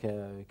ناسم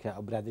کە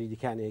ئەو برادری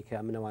دیکانەیە کە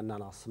منەوان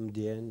ناناسم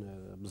دێن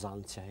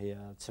بزانن چه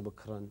هەیە چه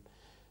بکڕن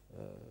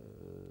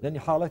لەنی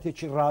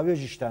حاڵەتێکی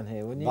ڕاوێژیشتان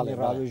هەیە و نیڵی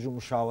ڕاوێژ و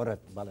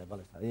مشاوەرەت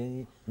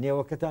ینی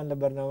نێوەکەتان لە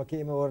بەرنامەکە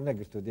ئێمە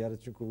وەرنەگرتو دیارە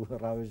چونکو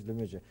ڕاوێژ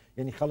لەمێژە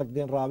ینی خەڵک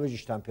دێن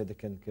ڕاوێژیشتان پێ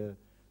دەکەن کە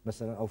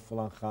مەسەرەن ئەو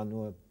فڵان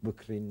خانووە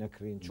بکرین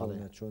نەکرین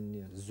چۆن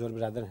نییە زۆر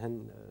برادر هەن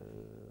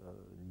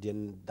دێن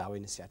داوای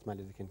نسیاتمان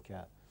لێ دەکەن کە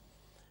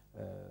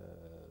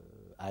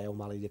ئایا و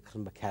ماڵی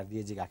دەکردن بە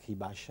کاردیە جێگاکەی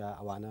باشە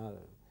ئەوانە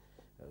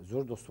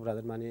زۆر دۆست و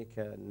برادرمانەیە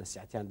کە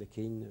نسیاتیان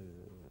دەکەین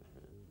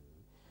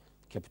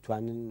کە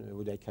بتوانن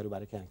ودای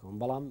کاروبارەکەیان کەون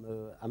بەڵام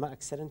ئەمە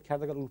ئەکسەرن کار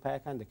دەگەڵ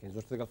ئوروپایەکان دەکەین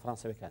زۆر دەگەڵ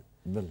فەڕەنساویەکان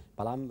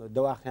بەڵام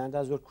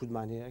دەواقعیاندا زۆر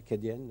کوردمانەیە کە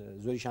دێن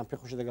زۆریشان پێ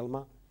خۆش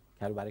دەگەڵمە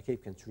کاروبارەکەی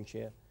بکەن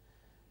چونچێ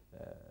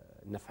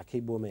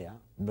نەفەکەی بۆمەیە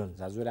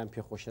زۆریان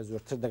پێخۆشە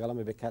زۆرتر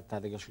دەگەڵمە بێکات تا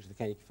دەگەڵ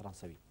شرکتەکانێکی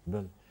فەڕەنساوی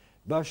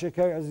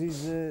باشەکە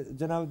عەزیز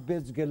جەنابەت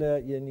بێجگە لە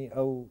یعنی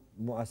ئەو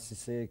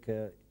موسسەیە کە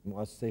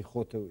موسسەی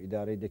خۆتە و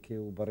ئیدارەی دەکەی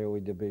و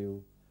بەڕێوەی دەبێ و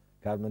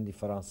کارمەندی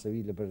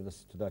فەڕەنساوی لە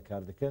بەردەست تودا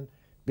کار دەکەن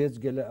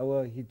بێجگە لە ئەوە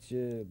هیچ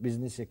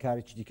بیزنسێک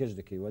کارێکی دیکەش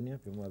دەکەی وانە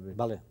پێم وابێ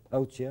بەڵێ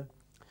ئەو چییە؟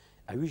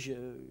 ئەویش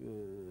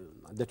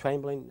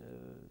دەتوانین بڵین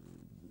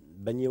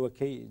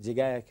بەنیێوەکەی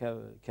جێگایەکە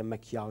کە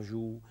مەکیاژ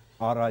و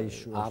ئارایش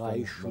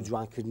و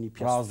جوانکردنی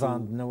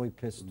پێزاندنەوەی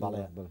پێست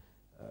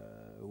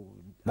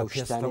ئەو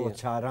شتانەوە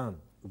چاران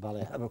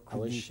بەڵێ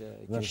ئەوەش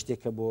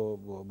شتێکە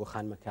بۆ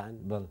خانمەکان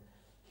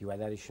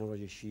هیواداریشن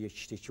ڕۆژێکی یەک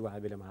شتێکی وها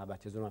بێ لە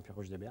مەهاباتێ زۆرمان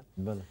پێخۆش دەبێت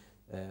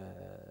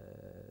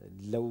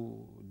لەو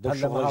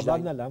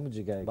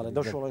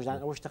دە شۆڵژدان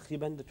ئەوەش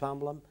تقریبان دەتوان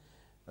بڵم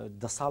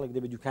 10 ساڵێک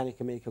دەبێت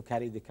دوکانێکەمەیەکە و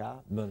کاری دەکا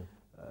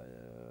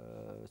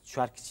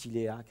 4 کچی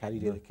لێە کاری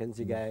لێ دەکەن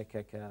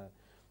جێگایەکە کە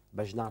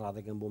بەژنا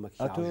ڕادەگەن بۆ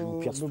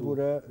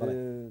مەکیبوورە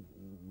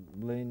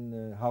بڵین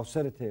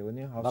هاوسەرت هەیە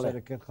نیە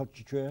هاوسەرەکە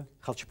خەڵکی کوێ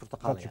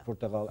خەڵکی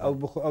پورتەغاڵ ئەو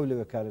بخۆ ئەو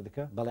لەوێ کار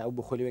دەکە بەڵێ ئەو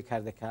بخۆ لەوێ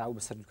کار دەکا ئەو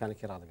بەسەر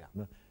دوکانێکی ڕادەگا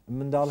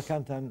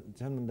منداڵەکانتان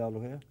چەند منداڵ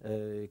هەیە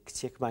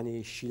کچێکمانی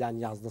شیلان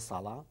 11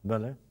 ساڵە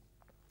بەڵێ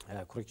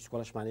کوڕێکی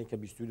سکۆڵەشمانەیە کە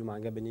 22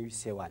 مانگە بەنێوی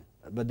سێوان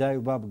بەدای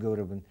و باب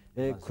گەورە بن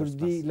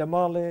کوردی لە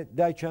ماڵێ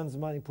دایکیان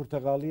زمانی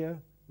پورتەغاڵیە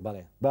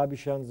بەڵێ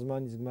بابیشان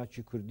زمانی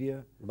زماچی کوردیە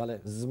بەڵێ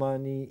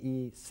زمانی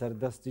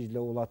سەردەستیش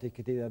لە وڵاتی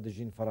کە تێدا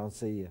دەژین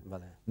فەڕەنسەیە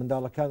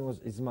منداڵەکان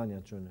وەزعی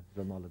زمانیان چۆنە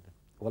لە ماڵەدا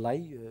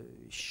وەڵای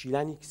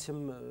شیلانی کچم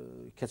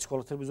کە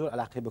چکۆڵەتر زۆر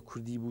علاقەی بە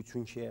کوردی بوو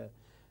چونکە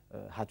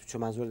هاتو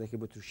چۆمان زۆر دەکەی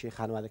بە تووشی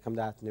خانوادەکەم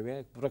داهاتنەوە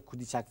بڕە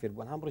کوردی چاک فێر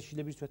بوون هەم ڕێشی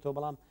لەبیستێتەوە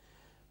بەڵام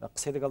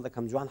قسەی لەگەڵ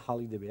دەکەم جوان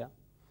حاڵی دەبێت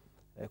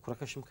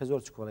کوڕەکەشم کە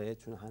زۆر چکۆڵەیە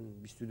چون هەن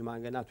 22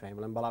 مانگە ناتوانین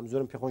بڵێن بەڵام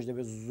زۆرم پێخۆش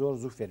دەبێت زۆر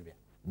زوو فێر بێ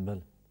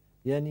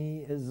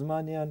ینی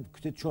زمانیان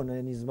کتت چۆنە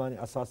ینی زمانی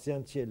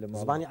ئاساسیان چیە لە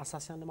زمانی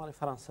ئاساسیان لە ماڵی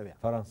فەڕەنساوی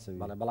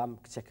بەڵام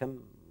کچەکەم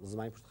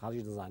زمانی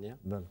پورتغاڵیش دەزانێ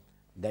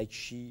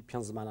دایکیشی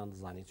 5 زمانان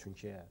دەزانێت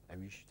چونکە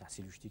ئەویش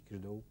تحسیل وشتی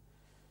کردو و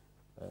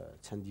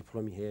چەند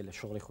دیپلۆمی هەیە لە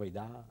شغڵی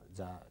خۆیدا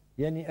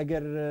ینی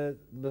ئەگەر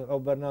ئەو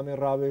بەرنامەی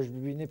ڕاوێژ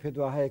ببینێ پێ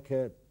دووە هەیە کە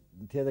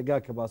تێدەگا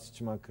کە باسی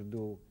چمان کردو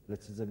و لە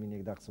چ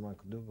زمینێکدا قسەمان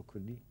کردو بە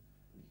کوردی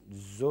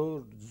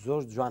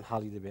زۆر جوان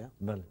حاڵی دەبێت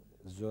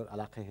زۆر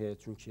علاقەی هەیە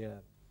چونکە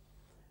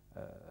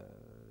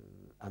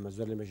ئەمە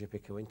زۆر لە مێژە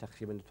پێکەوەین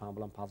تقریبا دەتوانم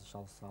بڵام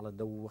 15 ساڵە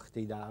دە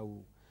وەختەیدا و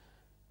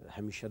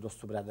هەمیشە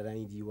دۆست و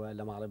برادرانی دیوە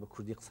لە ماڵێ بە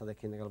کوردی قسە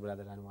دەکەین لەگەڵ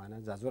برادران وانە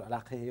جا زۆر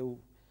علاقە هەیە و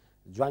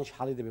جوانش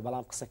حاڵی دەبێت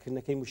بەڵام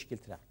قسەکردنەکەی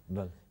مشکلترە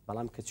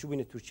بەڵام کە چوو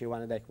بینە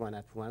تورکیەوانە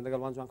دایکمانات وانە دەگەڵ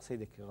وان جوان قسەی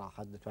دەکرد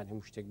ڕاحەت دەتوانێت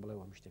هەموو شتێک بڵێ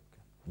و هەموو شتێک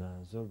بکە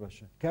زۆر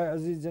باشە کە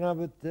عەزیز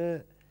جنابەت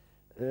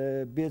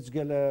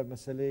بێجگە لە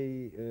مەسەلەی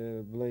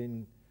بڵین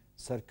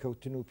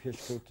سەرکەوتن و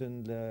پێشکەوتن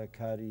لە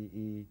کاری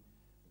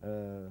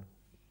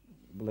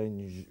بڵین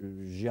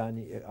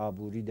ژیانی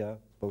ئابووریدا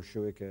بەو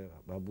شێوەیە کە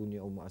بابوونی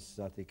ئەو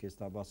مؤسساتێک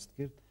ئێستا باست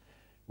کرد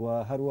و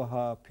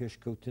هەروەها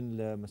پێشکەوتن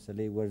لە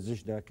مەسلەی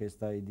وەرزشدا کە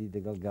ئێستایدی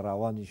دەگەڵ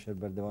گەڕاوانی شەر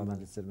بەردەوامە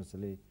لەسەر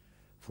مەسلەی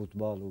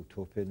فوتباڵ و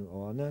تۆپێن و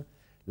ئەوانە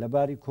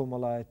لەباری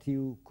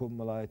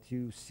کۆمەڵایەتی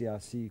و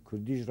سیاسی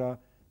کوردیژرا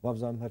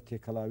وابزانم هەر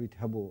تێکەڵاویت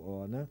هەبوو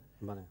ئەوانە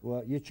و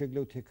یەکێک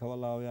لەو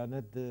تێکەوەڵاویانە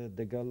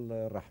دەگەڵ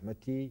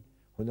ڕەحمەتی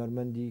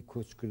هونەرمەندی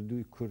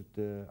کۆچکردووی کورد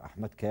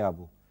ئەحمەد کەیا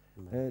بوو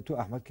تو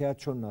ئەحمەد کەیا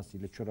چۆن ناسی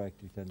لە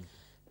چۆڕایەکتریتەن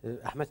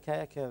ئەحمەد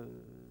کەیا کە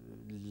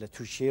لە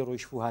تووشەیە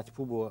ڕۆیشتبوو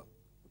هاتبوو بۆ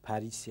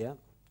پاریسیا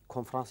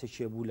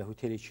کۆنفرانسێکی بوو لە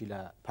هۆتێلێکی لە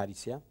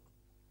پاریسیا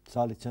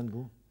ساڵی چەند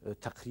بوو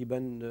تقریبا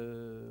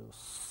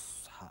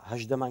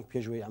 18 مانگ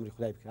پێشەوەی ئەمری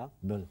خودای بکە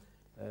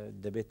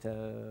دەبێتە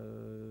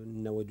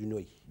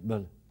 99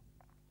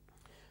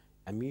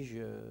 ئەمیش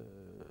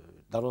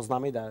لە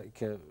ڕۆژنامەیەدا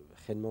کە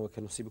خوێنمەوە کە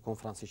نووسی بە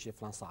کۆنفرانسێکی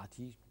فلان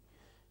ساعتی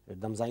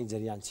دەمزانی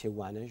جەریان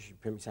چێوانش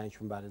پێم ئیسانی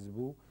چون بارز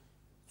بوو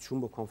چوون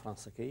بۆ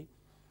کۆنفرانسەکەی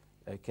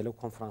کە لەو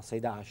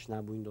کۆنفرانسەیدا ئاشنا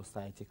بووین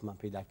دۆستایەتێکمان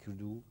پەیدا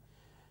کردو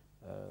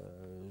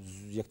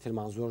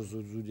یەکترمان زۆر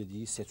زوو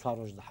دەدی سێ چوار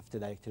ڕۆژ لە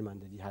هەفتەدا یەکترمان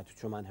دەدی هاتو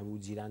چۆمان هەبوو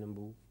جیرانم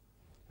بوو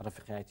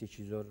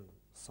ڕەفیقایەتێکی زۆر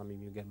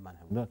سەمیمی و گەرممان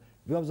هەبوو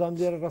بێوەبزانم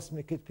لێرە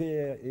ڕەسمێکت پێ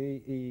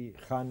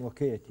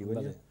خانوەکەیەتی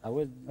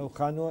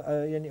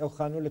ینی ئەو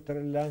خانوە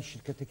لەلایەن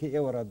شرکەتەکەی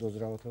ئێوەرا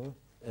دۆزراوەتەوە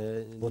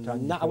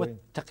ئەوە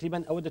تقریبا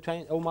ئەوە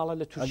دەتوانین ئەو ماڵە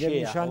لە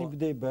تووشانی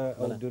بدەیت بە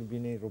ئەو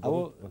دوربینەی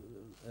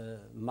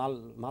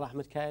ماڵ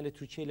ئەحمەد کایە لە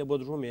تووچەی لە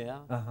بۆدڕۆمەیە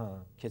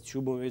کە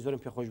چوو بۆ زۆرم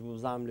پێخۆش بوو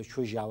بزانم لە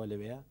چۆ ژاوە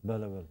لەوەیە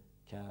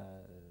کە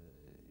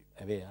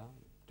ئەوەیە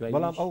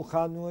بەڵام ئەو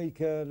خانووی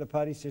کە لە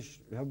پاریسش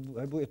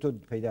هەبوو تۆ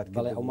پەیدا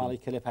بەڵێ ئەو ماڵی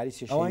کە لە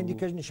پاریسش ئەوان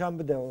دیکەش نیشان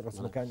بدە و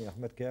ڕسمەکانی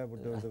ئەحمەد کەیا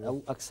ئەو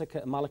ئەکسەکە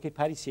ماڵەکەی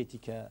پاریسێتی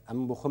کە ئەم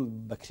بۆ خۆم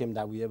بە کرێم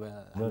داویە بە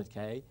ئەحمەد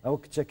کایای ئەو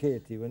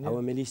کچەکەیەتی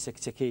ئەوە ملیسە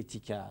کچەکەیەتی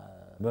کە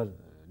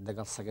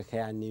دەگەڵ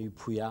سەگەکەیان نێوی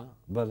پویا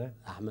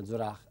ئەحمەد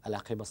زۆر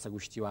عەلاقەی بە سەگ و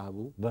شتی وا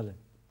هەبوو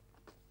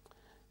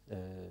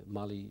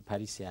ماڵی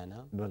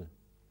پاریسیانە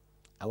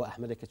ئەوە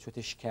ئەحمەدە کە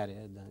چۆتە شکارێ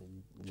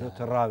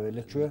چۆتە ڕاوێ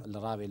لەکوێ لە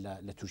ڕاوێ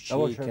لە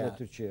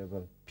تووشیە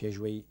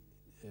پێشوەی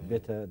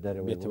بێتە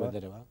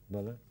دەرەوە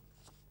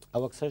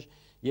ئەوە کسەش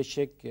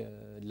یەکێک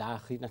لە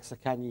ئاخری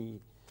نەکسەکانی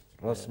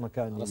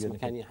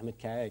ڕسمەکانی ئەحمەد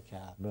کایە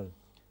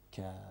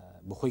کە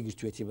بەخۆی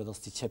گرتوێتی بە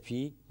دەستی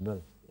چەپی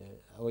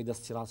ئەوەی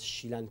دەستی ڕاست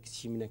شیلان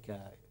کچی منەکە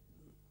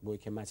بۆی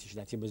کە ماچی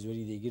شلاتی بە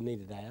زۆری دەیگر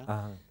نەیدەدایە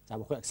تا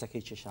بەخۆی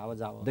ئەکسەکەی کێشاوە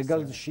جاوە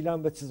دەگەڵ شیلان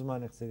بە چ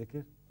زمانە قسە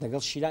دەکرد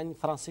دەگەڵ شیلانی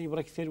فەڕەنسەی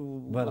بڕێک فێر و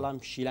بەڵام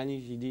شیلانی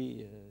دی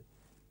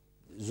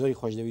زۆری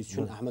خۆش دەویست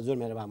چون ئەحمەد زۆر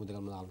مێرەبان بوو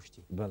دەگەڵ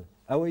منداڵشتی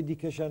ئەوەی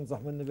دیکەشان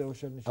زەحمەت نەبێ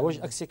ئەوەش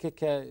ئەکسێکە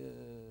کە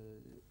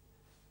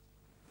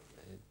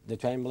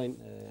دەتوانین بڵێن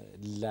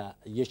لە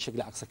یەکێک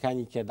لە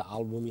عکسەکانی کە لە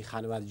ئالبومی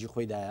خانەوادگی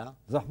خۆیدایە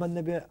زەحمەت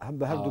نەبێ هەم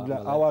بە هەردوو لە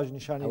ئاواژ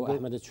نیشانی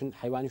ئەحمەدە چون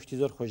حیوانی شتی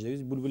زۆر خۆش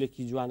دەویست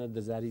بولبولێکی جوانە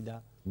دەزاریدا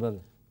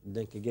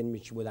دەنکە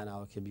گەنمێکی بۆ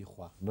داناوە کە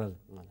بیخوا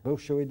بەو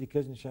شەوەی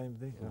دیکەش نیشانی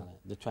بدەین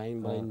دەتوانین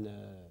بڵێن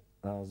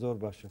زۆر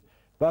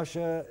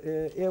باشە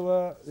ئێوە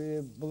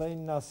بڵێن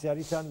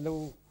ناسیاریتان لەو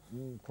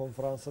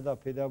کۆنفرانسەدا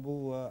پێدا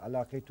بوو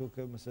عەلاقەی تۆ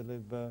کە مەسەلە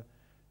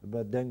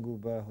بە دەنگ و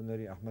بە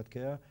هونەری ئەحمەد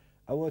کەیە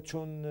ئەوە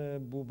چۆن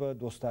بوو بە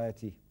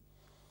دۆستایەتی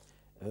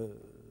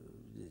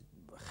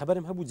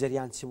خەبەرم هەبوو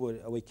جەریان چی بۆ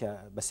ئەوەی کە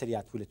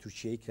بەسەریات بوو لە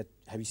تورکیای کە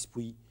هەویست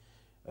بووی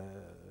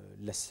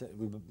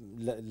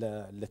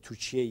لە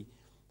تورکیای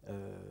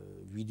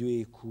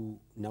ڤیددیۆیەک و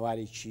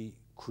نەوارێکی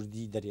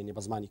کوردی دەرێنێ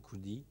بە زمانی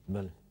کوردی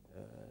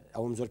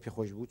ئەوم زۆر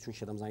پێخۆش بوو چون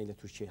شەدەمزانی لە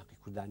تورکیای حەقی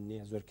کوردان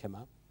نییە زۆر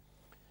کەمە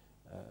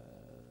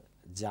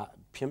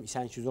پێم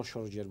ئیسانێکی زۆر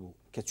شۆڕجێر بوو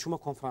کە چوومە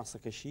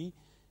کۆنفرانسەکەشی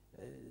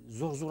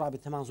زۆر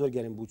ڕابێتەمان زۆر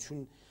گەرم بوو چون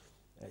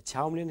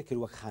چاوم لێ نەکرد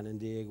وەک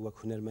خوانندەیەک وەک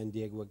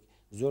هونەرمەندێک وەک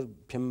زۆر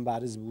پێم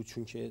بارز بوو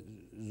چونکە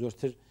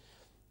زۆرتر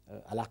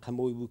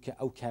عەلاقەمەوەی بوو کە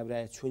ئەو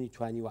کابرایە چۆنی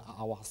توانی و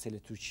ئاواهەستێ لە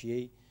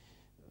تورکیای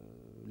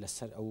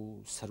لەسەر ئەو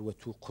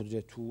سەروەت و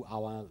قودرەت و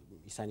ئاوا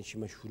ئیسانێکی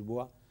مەشهور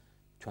بووە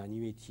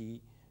توانیوێتی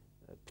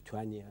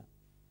بتوانێ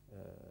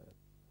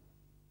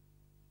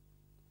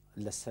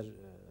لەسەر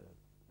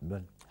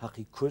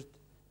حەقی کورد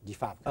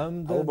دیفاع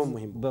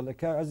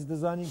بەڵێکا ئەزیز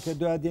دەزانین کە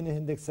دوای دێنە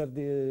هەندێک سەر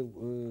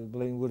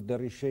بڵێن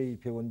وردەڕیشەی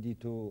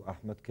پەیوەندیت و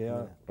ئەحمەد کەیا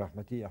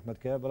ڕەحمەتی ئەحمەد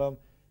کەیا بەڵام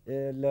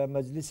لە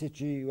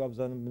مەجلیسێکی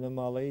وابزانم بنە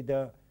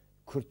ماڵەیەدا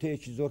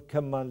کورتەیەکی زۆر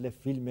کەممان لە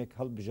فیلمێک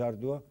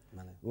هەڵبژاردووە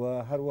و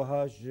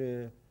هەروەهاش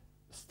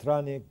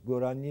سترانێک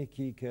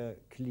گۆرانیەکی کە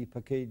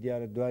کلیپەکەی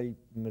دیارە دوای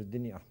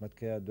مردنی ئەحمەد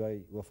کەیا دوای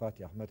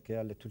وەفاتی ئەحمەد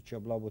کەیا لە تورکیا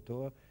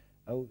بڵاوبووتەوە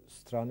ئەو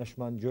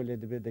سترانەشمان جۆ لێ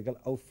دەبێت دەگەڵ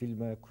ئەو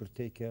فیلمە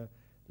کورتێکە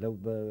لەو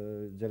بە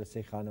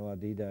جەلسەی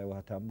خانەوادەیدایەوە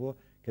هەتان بووە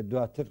کە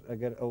دواتر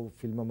ئەگەر ئەو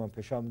فیلمەمان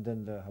پێشان بدەن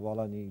لە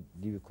هەواڵانی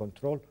دیوی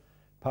کۆنتترۆل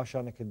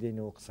پاشانەکە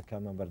دێنەوە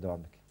قسەکانمان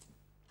بەردەوام دەکەین.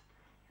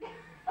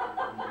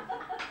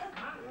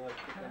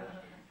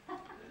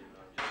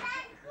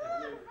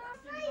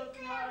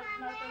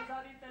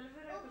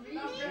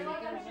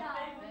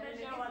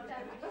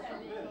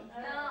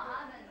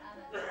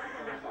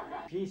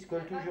 Please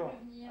call toujours.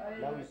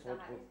 Là où il se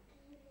retrouve.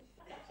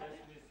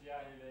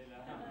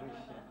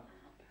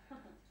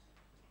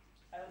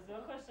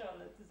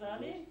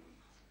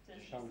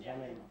 Je chante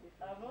jamais.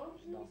 Ah bon?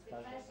 Je danse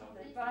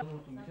pas.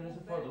 میتونست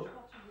پادو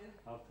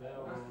هفته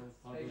و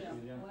پادوش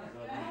میدیم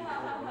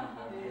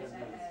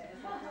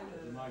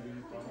ما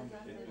günü falan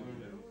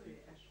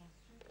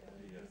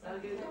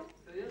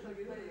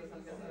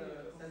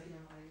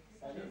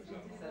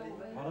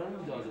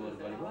Paranın müdahale var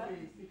galiba.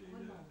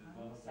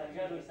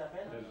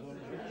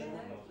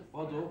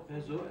 Pado,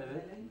 peso,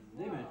 evet.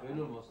 Değil mi?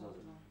 Öyle olması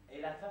lazım.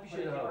 Bir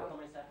şey daha var.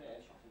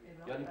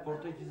 Yani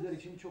Portekizler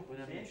için çok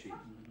önemli bir şey.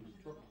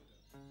 Çok.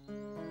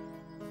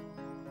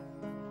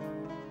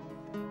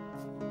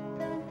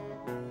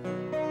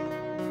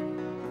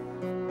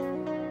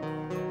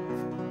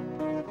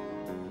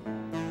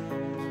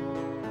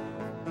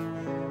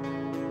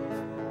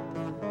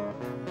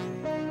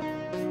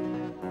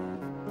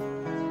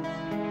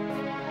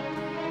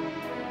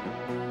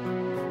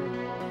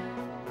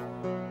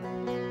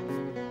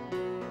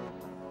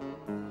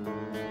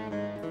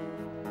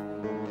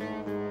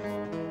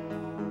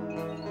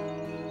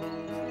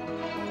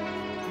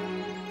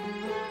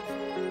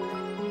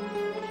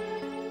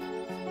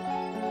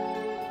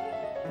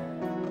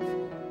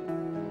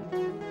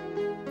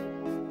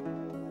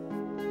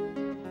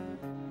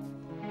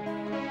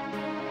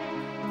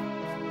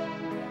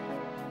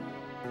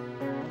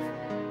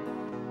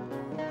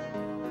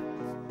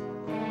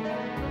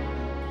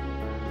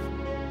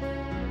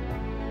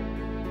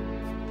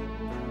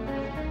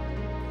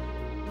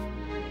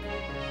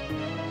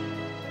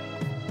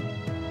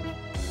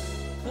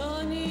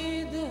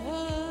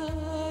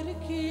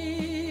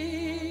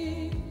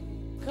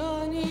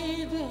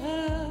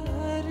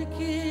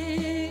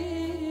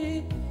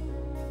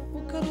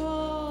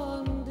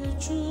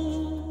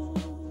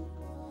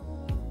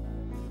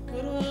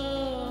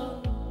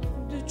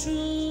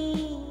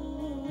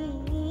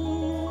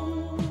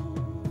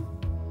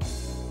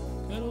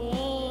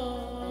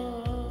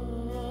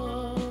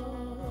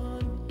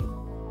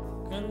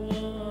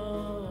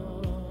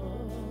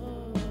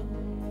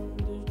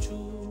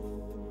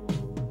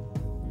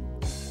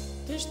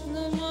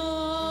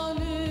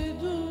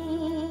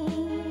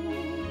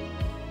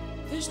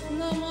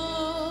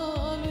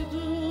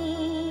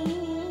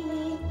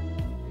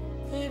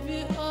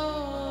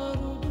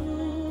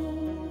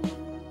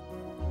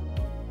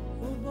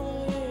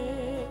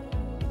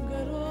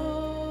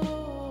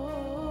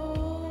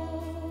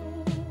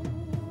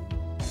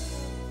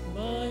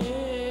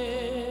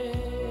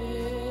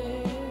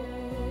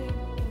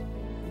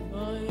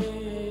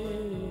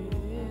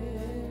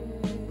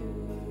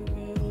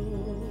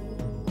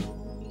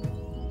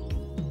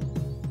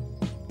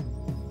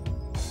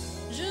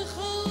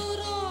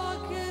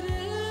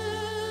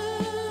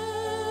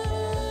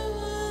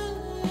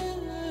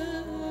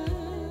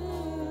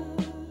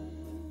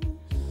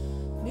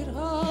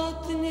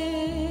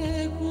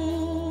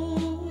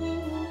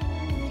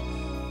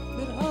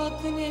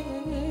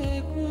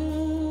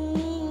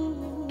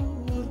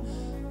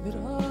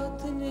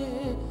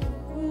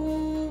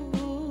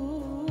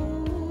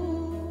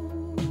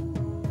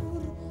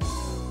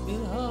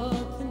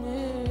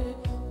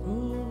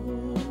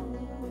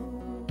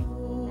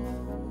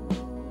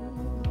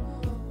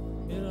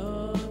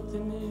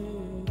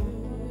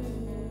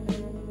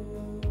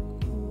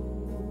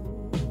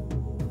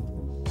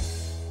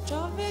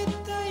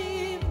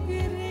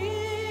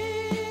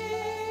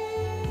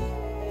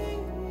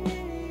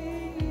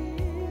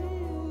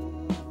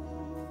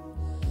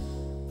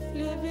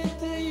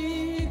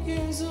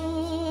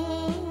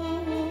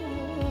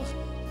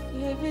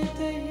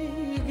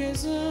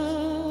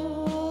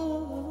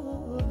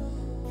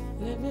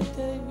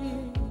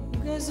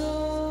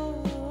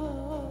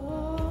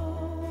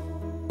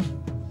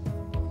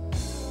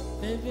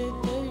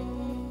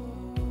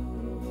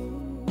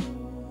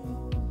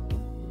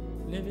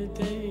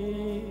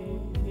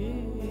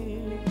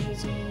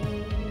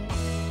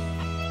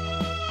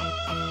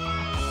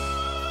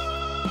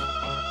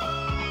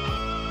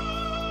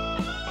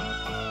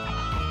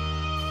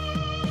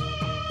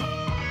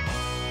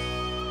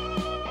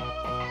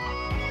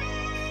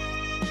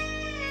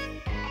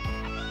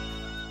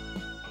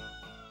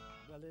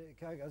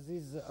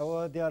 عزیز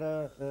ئەوە دیارە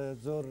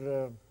زۆر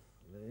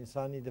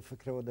ئینسانی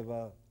دەفکرەوە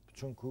دەبا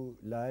چونکو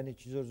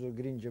لایەنێکی زۆر زۆر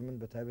گرنگە من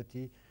بە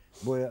تایبەتی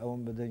بۆیە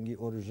ئەوم بەدەنگی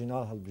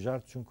ئۆریژینال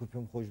هەڵبژارد چونکو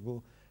پێم خۆش بوو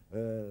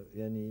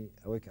ینی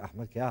ئەوەی کە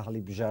ئەحمەد کەیا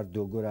هەڵی بژارد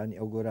دۆ گۆرانی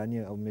ئەو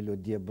گۆرانیە ئەو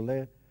مێلۆدیە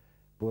بڵێ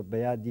بۆ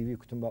بەیاد دیوی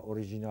کوتم بە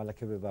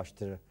ئۆریژینالەکە بێ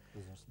باشترە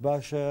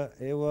باشە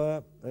ئێوە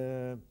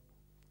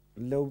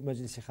لەو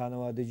مەجلیسی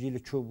خانەوادەجی لە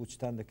چۆ بوو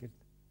چتان دەکرد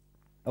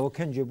ئەوە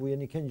کەنجە بوو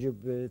ینی کەنج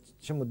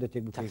چ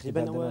مدەتێک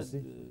تقریبا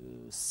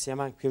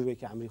سێمان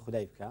پێوێکی ئەمری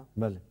خودای بکە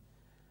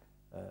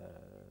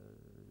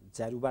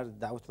جاروبار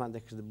داوتمان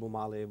دەکرد بۆ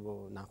ماڵێ بۆ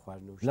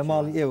ناخواردن و لە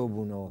ماڵی ئێوە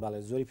بوونەوە باڵێ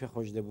زۆری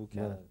پێخۆش دەبوو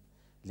کە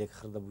لێک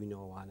خڕ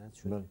دەبووینەوەوانە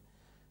چون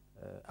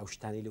ئەو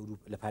شتانی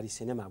لە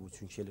پاریسێ نەما بوو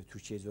چونکە لە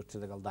تورکیە زۆرتر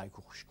لەگەڵ دایک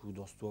و خوشک و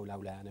دۆست و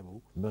لاولایانە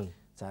بوو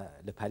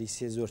لە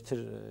پاریسێ زۆرتر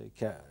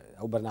کە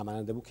ئەو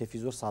بەرنامانە دەبوو کەفی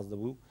زۆر ساز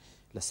دەبوو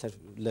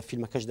لە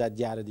فیلمەکەشدا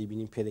دیارە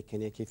دەیبینیم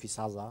پێدەکەنێ کێفی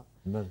سازە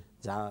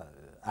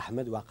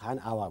ئەحمەد واقعان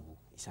ئاوا بوو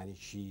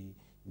ئیسانێکی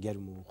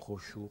گەرم و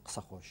خۆش و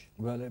قسە خۆش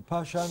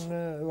پاشان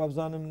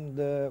وابزانم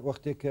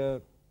وەختێک کە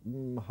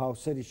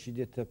هاوسەریشی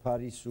دێتە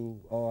پاریس و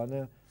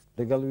ئەوانە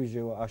لەگەڵ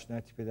ویژەوە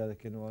ئاشناتی پێدا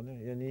دەکەنەوەوانە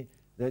یعنی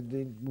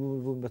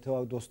بوون بە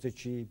تەواو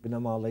دۆستێکی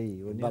بنەماڵەیی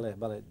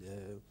بەڵێ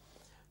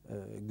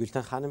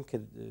گولتەن خانم کە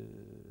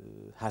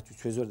هاتوو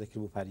توێ زۆر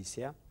دەکرد بۆ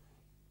پاریسیا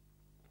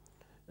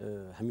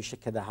هەمیشە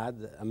کە داهات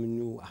ئەمن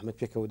و ئەحمەد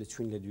پێکەوە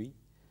دەچوین لە دوی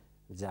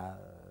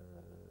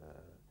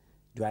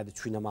دوای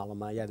دەچوینە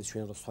ماڵەما یا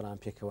دەچوێن ڕستۆران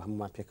پێکەوە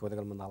هەمومان پێکەوە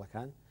لەگەڵ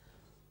منداڵەکان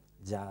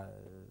جا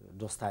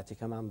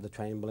دۆستاتێکەکەمان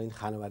بتوانین بڵین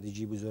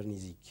خانەوادگی بوو زۆر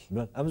نزیک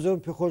ئەم زۆر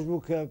پێخۆش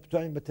بوو کە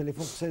بتوانین بە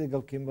تەلەفۆن قسەی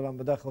لەگەڵ بکەین بەڵام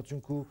بەداخەوە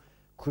چونکو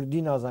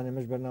کوردی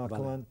نازانێمەش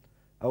بەرنامەکەمان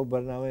ئەو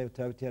بەرنامەیە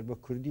تاوتیار بە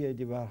کوردی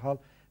ئەیدی بە هەر حاڵ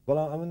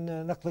بەڵام ئەمن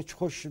نەقلێکی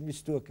خۆش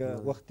بیستووە کە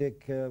وەختێک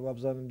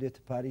وابزانم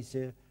دێتە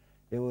پاریسێ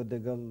ئێوە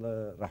دەگەڵ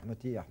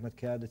ڕەحمەتی ئەحمەد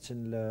کیا دەچن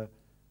لە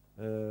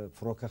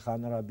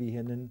فڕۆکەخانەرا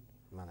بیهێنن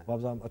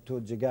وابزانم ئەتۆ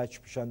جێگاکی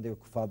پیشان دێوە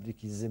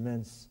فابریکی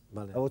زمنس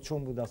ئەوە چۆن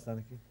بوو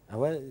داستانەکەی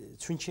ئەوە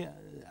چونکە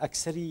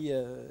ئەکسەری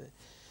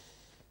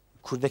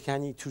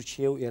کوردەکانی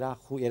تورکیە و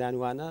عێراق و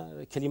ئێرانوانە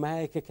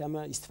کەلیمایەکە کە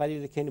ئەمە ئیستفادە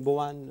دەکەین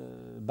بۆوان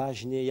باش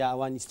نییە یا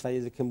ئەوان ئیستفادە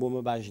دەکەن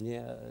بۆمە باش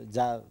نییە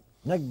جا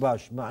نەک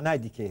باش معنای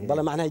دیکە هەیە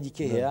بەڵێ معنای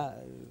دیکە هەیە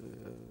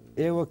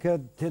ئێوە کە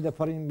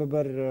تێدەپەڕین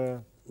بەبەر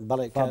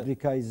بەڵێ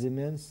فابریکای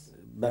زمنس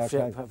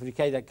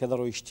فابریکایدا کە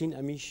دەڕۆیشتین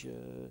ئەمیش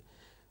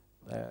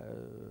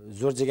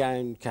زۆر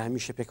جێگایان کە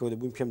هەمیشە پێکەوە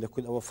دەبووین پێم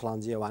دەکوت ئەوە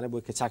فڵانجی ئەوانە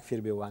بۆی کە چاک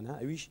فێر بێوانە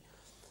ئەویش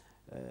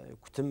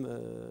کوتم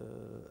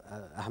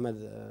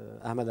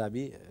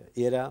ئەحمەدابی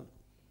ئێرە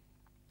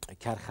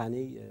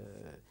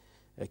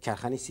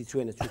کارخانەی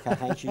سیتروێنە چون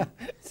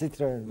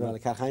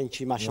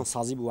کارخانێکی ماشین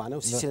سازی بووانە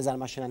و 300,000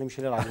 ماشینان هەمیشە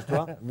لێ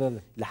ڕاگرتووە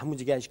لە هەموو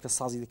جگایش کە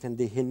سازی دەکەن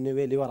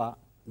دەهێننەوێ لێوەڕا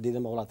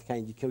دێدەمە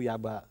وڵاتەکانی دیکە و یا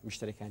بە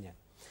مشتەکانیان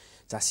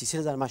جا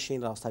 300,000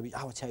 ماشین ڕاستابی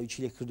ئاوە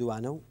چاویچی لێ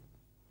کردووانە و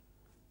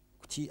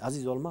کوتی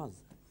ئازیز ئۆڵماز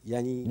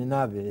ینی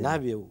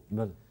نابێ و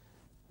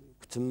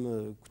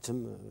کوتم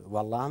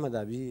وەڵڵا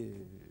ئەحمەدابی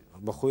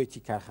بەخۆیەتی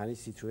کارخانەی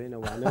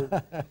سیتروێنەوانە و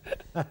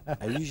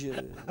ئەویش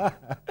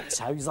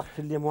چاوی زەق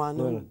کرد لێم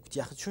وانە و کوتی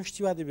ئاخ چۆن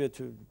شتی وا دەبێت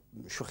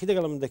شوخی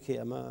دەگەڵ من دەکەی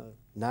ئەمە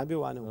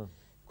نابێوانە و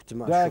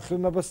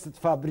مەبەستت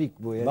فابریک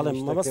بوو بەڵێ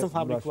مەبەستم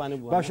فابریکوانە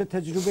بوو باشە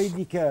تەجروبەی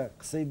دیکە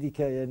قسەی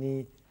دیکە ینی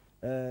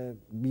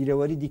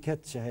بیرەوەری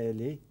دیکەت چ هەیە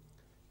لێ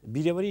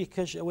بیرەوەری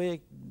کەش ئەوەیە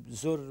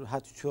زۆر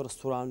هاتوچۆ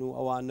ڕستۆران و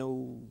ئەوانە و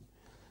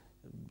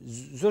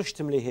زۆر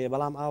شتم لێ هەیە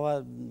بەڵام ئاوا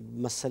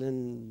مەسەلەن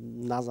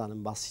نازانم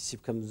باسی چی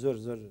بکەم زۆر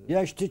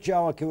یا شتێکی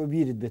ئاواکەوە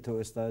بیرت بێتەوە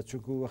ئێستا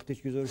چونکو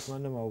وەختێکی زۆرشمان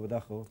نەماوە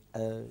بەداخەوە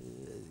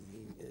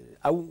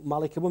ئەو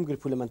ماڵێکە بۆم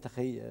گرپو لە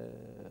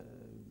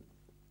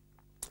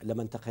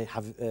منتەقەی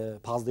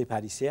 15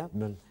 پاریسەیە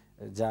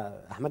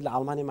ئەحمەد لە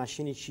ئاڵمانی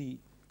ماشینێکی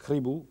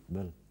کڕی بوو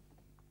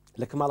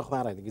لە کەماڵە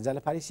خۆیان ڕێدەگرێت جا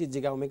لە پاریسی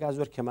جێگا و مێگا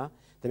زۆر کەمە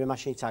دەبێ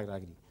ماشینی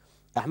چاکراگری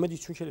ئەحمەدی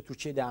چونکە لە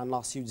تورکیەدا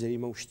ئاملاسی و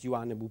جەریمە و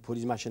شتیوانە بوو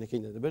پۆلیس ماشینەکەی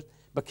نەدەبرد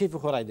بە کەیف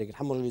خۆڕای دەگرت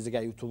هەموو لە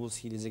جێگای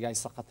ئۆتۆبوسی لە جێگای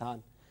سەقەتان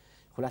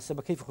خولاسە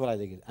بە کەیف خۆڕای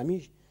دەگرت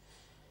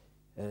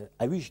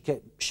ئەویش کە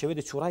شەوێ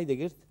دەچوڕای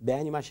دەگرت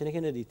بەیانی ماشینەکە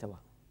نەدیتەوە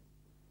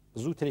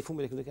زوو تەلیفۆن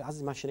بدەکرد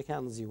عەزیز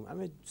ماشینەکەیان نزیوم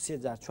ئەمە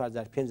 3000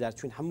 4000 5000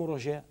 چوین هەموو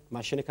ڕۆژێ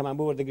ماشینەکەمان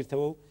بۆ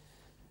وەردەگرتەوە و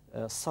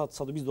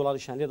 120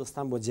 دلارشان لێ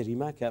دەستان بۆ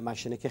جەریمە کە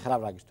ماشینەکەی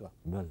خراپ ڕاگرتووە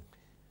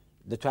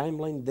دەتوانین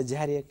بڵین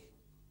دەجارێک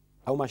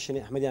ئەو ماشینی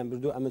ئەحمەدیان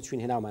بردو ئەمە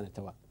چوین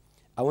هێناومانێتەوە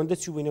ئەوەندە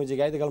چوو بووینەوە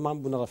جێگای دەگەڵمان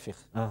بوونە ڕەفیق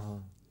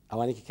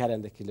ئەوانێکی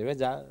کاریان دەکرد لەوێ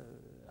جا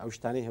ئەو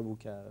شتانەی هەبوو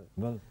کە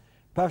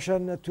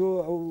پاشان تۆ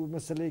ئەو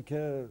مەسلەی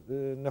کە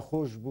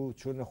نەخۆش بوو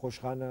چۆن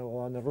نەخۆشخانە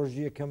ئەوانە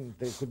ڕۆژی یەکەم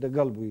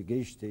دەگەڵ بووی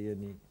گەیشتە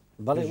ینی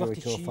بەڵێ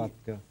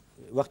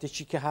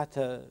وەختێکی کە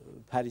هاتە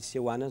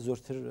پاریسیێوانە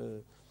زۆرتر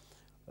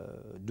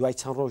دوای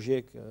چەند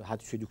ڕۆژێک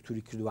هاتوچێ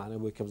دکتوری کردوانە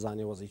بۆی کە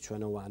بزانێ وەزەی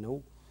چۆنەوانە و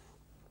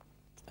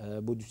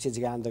بۆ دوچێ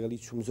جگایان دەگەڵی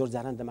چوم زۆر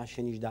جاران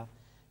دەماشێنیشدا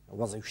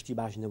وەزەی شتی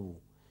باش نەبوو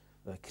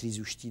کریز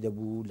و شتی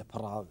دەبوو لە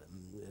پەڕا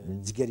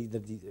جگەری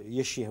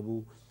یەشی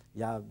هەبوو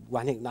یا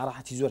وانێک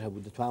ناڕاحەتی زۆر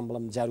هەبوو دەتوان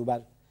بڵم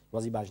جاروبار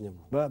وەزی باش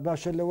نەبوو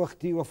باشە لە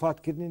وەختی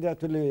وەفاتکردنیدا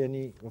تۆ لێ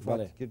ینی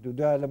وەفات کرد و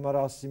دا لە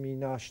مەراسمی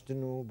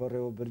ناشتن و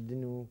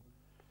بەڕێوەبردن و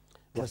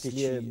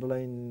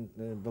بڵین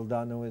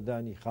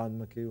دڵدانەوەدانی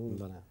خانمەکەی و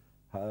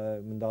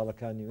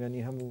منداڵەکانی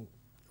وێنی هەموو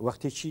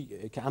وەختێکی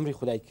کە ئەمری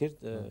خودای کرد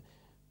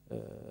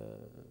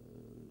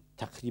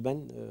تقریبا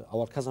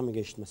ئەوەڵ کەسە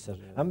مەگەیشتمە سەر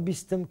ئەم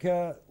بیستم کە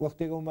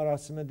وەختێک ئەو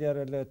مەراسمە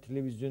دیارە لە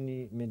تەلەڤیزیۆنی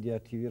مدیا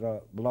تیڤیرا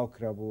بڵاو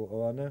کرا بوو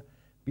ئەوانە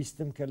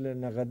بیستم کە لە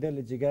نەغەدە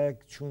لە جێگایەک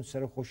چوون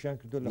سەر خۆشیان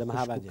کردو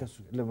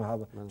لە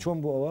مەهاباد چۆن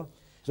بوو ئەوە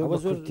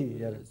زۆر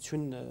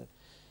چون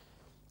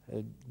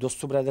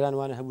دۆست و برادران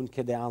وانە هەبوون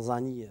کە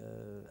دەیانزانی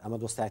ئەمە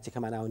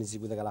دۆستایەتەکەمان ناوە نزیک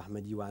بوو لەگەڵ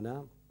ئەحمەدی وانە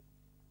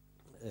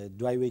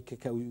دوای وەی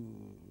کە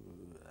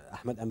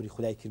ئەحمەد ئەمری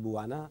خودای کرد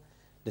بووانە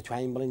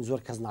دەتوانین بڵین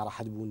زۆر کەس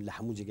ناڕەحەت بوون لە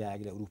هەموو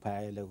جێگایەک لە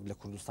ئەوروپای لە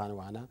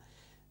کوردستانوانە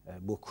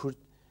بۆ کورد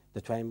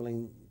دەتوانین بڵین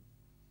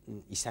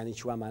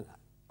ئیسانێکی وامان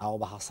ئاوە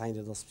بە هاسانی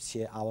دەدەست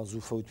بچێ ئاوە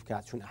زوو فەوت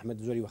بکات چون ئەحمەد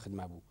زۆری وەخت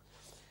ما بوو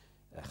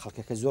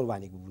خەڵکەکە زۆر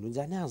وانێک بوون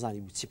جا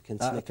نازانی بوو چی بکەن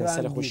چینەکە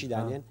سەرخۆشی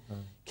دانێن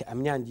کە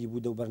ئەمنیان دی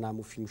بوو دە و بەرنامە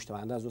و فیلم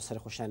شتەواندا زۆر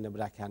سەرخۆشیان لە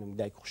براکانم و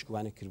دایک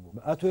خوشکوانە کرد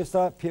بوو ئەتۆ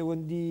ئێستا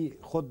پەیوەندی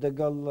خۆت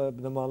دەگەڵ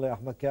بنەماڵی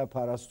ئەحمەدکەیە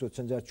پاراستۆ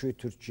چەندجا کوێی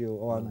تورکیە و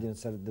ئەوان دێن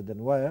سەر دەدەن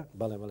وایە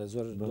بەڵێ بەڵێ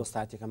زۆر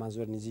دۆستاتێکەکەمان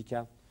زۆر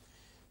نزیکە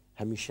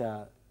هەمیشە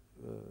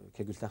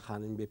کە گولتەن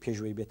خانم بێ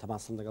پێشوەی بێت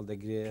تەماسم لەگەڵ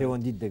دەگرێت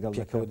پەیوەندیت دەگەڵ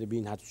پێکەوە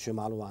دەبین هاتوچێ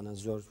ماڵوانە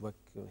زۆر وەک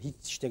هیچ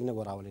شتێک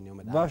نەگۆڕاوە لە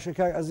نێومەدا باشە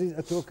کاک عەزیز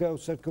ئەتۆ کە ئەو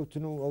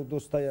سەرکەوتن و ئەو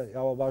دۆستای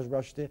ئاوا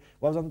باش شتێ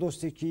وازم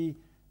دۆستێکی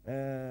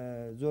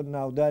زۆر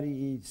ناوداری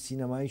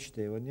سینەمایی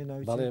شتێوە نیە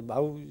ناوی بەڵێ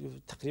ئەو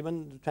تقریبا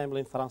توانین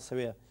بڵێن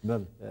فەڕەنسەوێ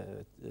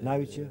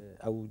ناوی چیە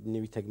ئەو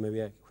نێوی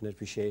تەگمەوێ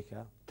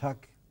هونەرپێشەیەکە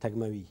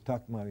تەگمەوی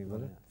تاکماوی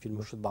بڵێ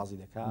فیلمشت بازی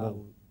دەکات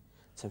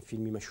چەند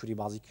فیلمی مەشهوری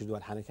بازی کردووە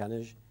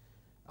هەنەکانش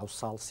ئەو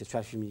ساڵ سێ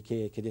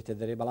فیلمیکەیە کە دێتە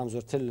دەرێ بەڵام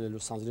زۆرتر لە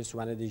لۆس ئانجلس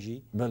وانە دەژی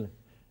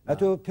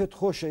ئەتۆ پێت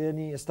خۆشە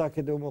یعنی ئێستا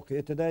کە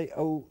دەومۆکێتەدای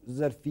ئەو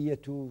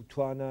زەرفیەت و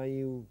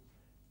توانایی و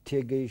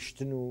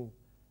تێگەیشتن و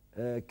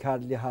کار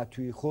لێ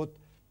هاتووی خۆت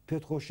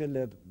پێت خۆشە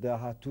لە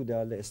داهاتوودا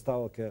لە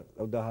ئێستاوە کە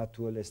ئەو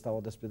داهاتووە لە ئێستاوە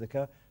دەست پێ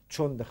دەکات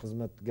چۆن دە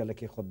خزمەت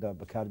گەلەکەی خۆتدا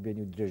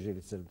بەکاربێنی و درێژێ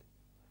لەسەر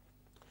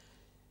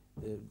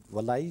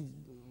وەڵایی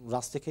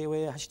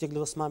ڕاستەکەیەوەیە هەر شتێک لە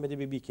دەستمان بێ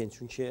دەبێ بیکەین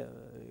چونکە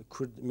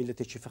کورد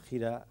میلەتێکی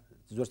فەقیرە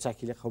زۆر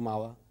چاکی لە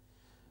خەوماوە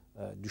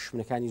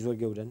دوشمنەکانی زۆر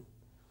گەورن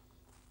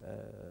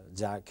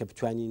جا کە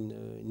بتوانین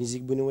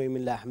نزیک بوونەوەی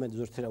من لە ئەحمەد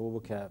زۆرتر ئەوە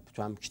بوو کە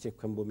بتوانم شتێک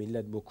بکەم بۆ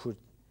میلەت بۆ کورد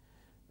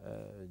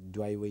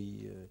دوایەوەی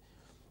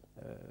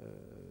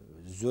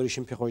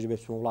زۆریشم پێخۆش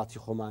دەبێت وڵاتی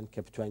خۆمان کە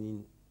بتوانین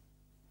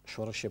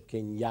شۆڕەشێ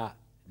بکەین یا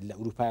لە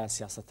ئەوروپای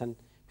سیاسەتەن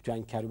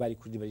بتوانین کاروباری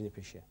کوردی بەرینە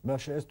پێشێ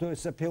باشە ئێستا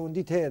ئێستا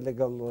پەیوەندیت هەیە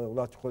لەگەڵ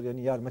وڵاتی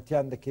خۆیانی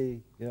یارمەتیان دەکەی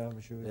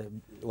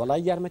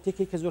وەڵای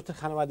یارمەتێکی کە زۆرتر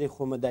خانەوادەی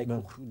خۆمە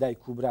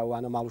دایک و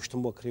براوانە ماڵوشتم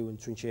بۆ کڕیون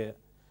چونچێ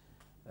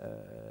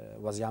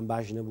وەزیان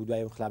باش نەبوو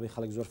دوای خلابی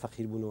خەڵک زۆر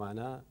فەقیر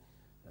بوونەوانە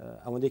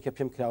ئەوەندەی کە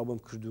پێم کراوە بم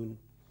کردوون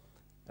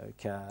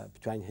کە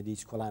بتوانین هەدی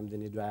کۆڵام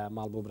دێنێ دوایە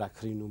ماڵ بۆ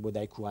براکڕین و بۆ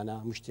دایکوانە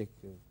هەموو شتێک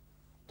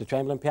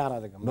دەتوانین بڵێم پیاڕا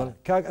دەگەم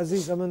کاک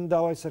عەزیز ئەمن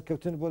داوای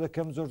سەرکەوتن بۆ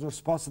دەکەم زۆر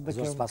سوپاست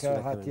دەکەم کە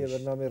هاتیە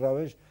بەرنامەی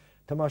ڕاوێژ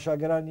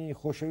تەماشاگەرانی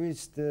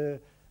خۆشەویست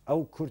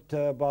ئەو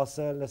کورتە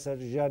باسە لەسەر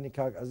ژیانی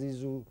کاک عەزیز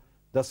و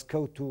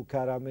دەستکەوت و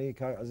کارامەی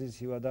کاک عەزیز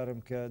هیوادارم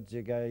کە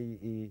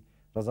جێگایی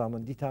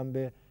ڕەزامەندیتان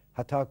بێ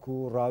هەتاکو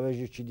و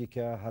ڕاوێژێکی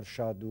دیکە هەر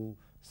شاد و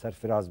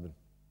سەرفراز بن.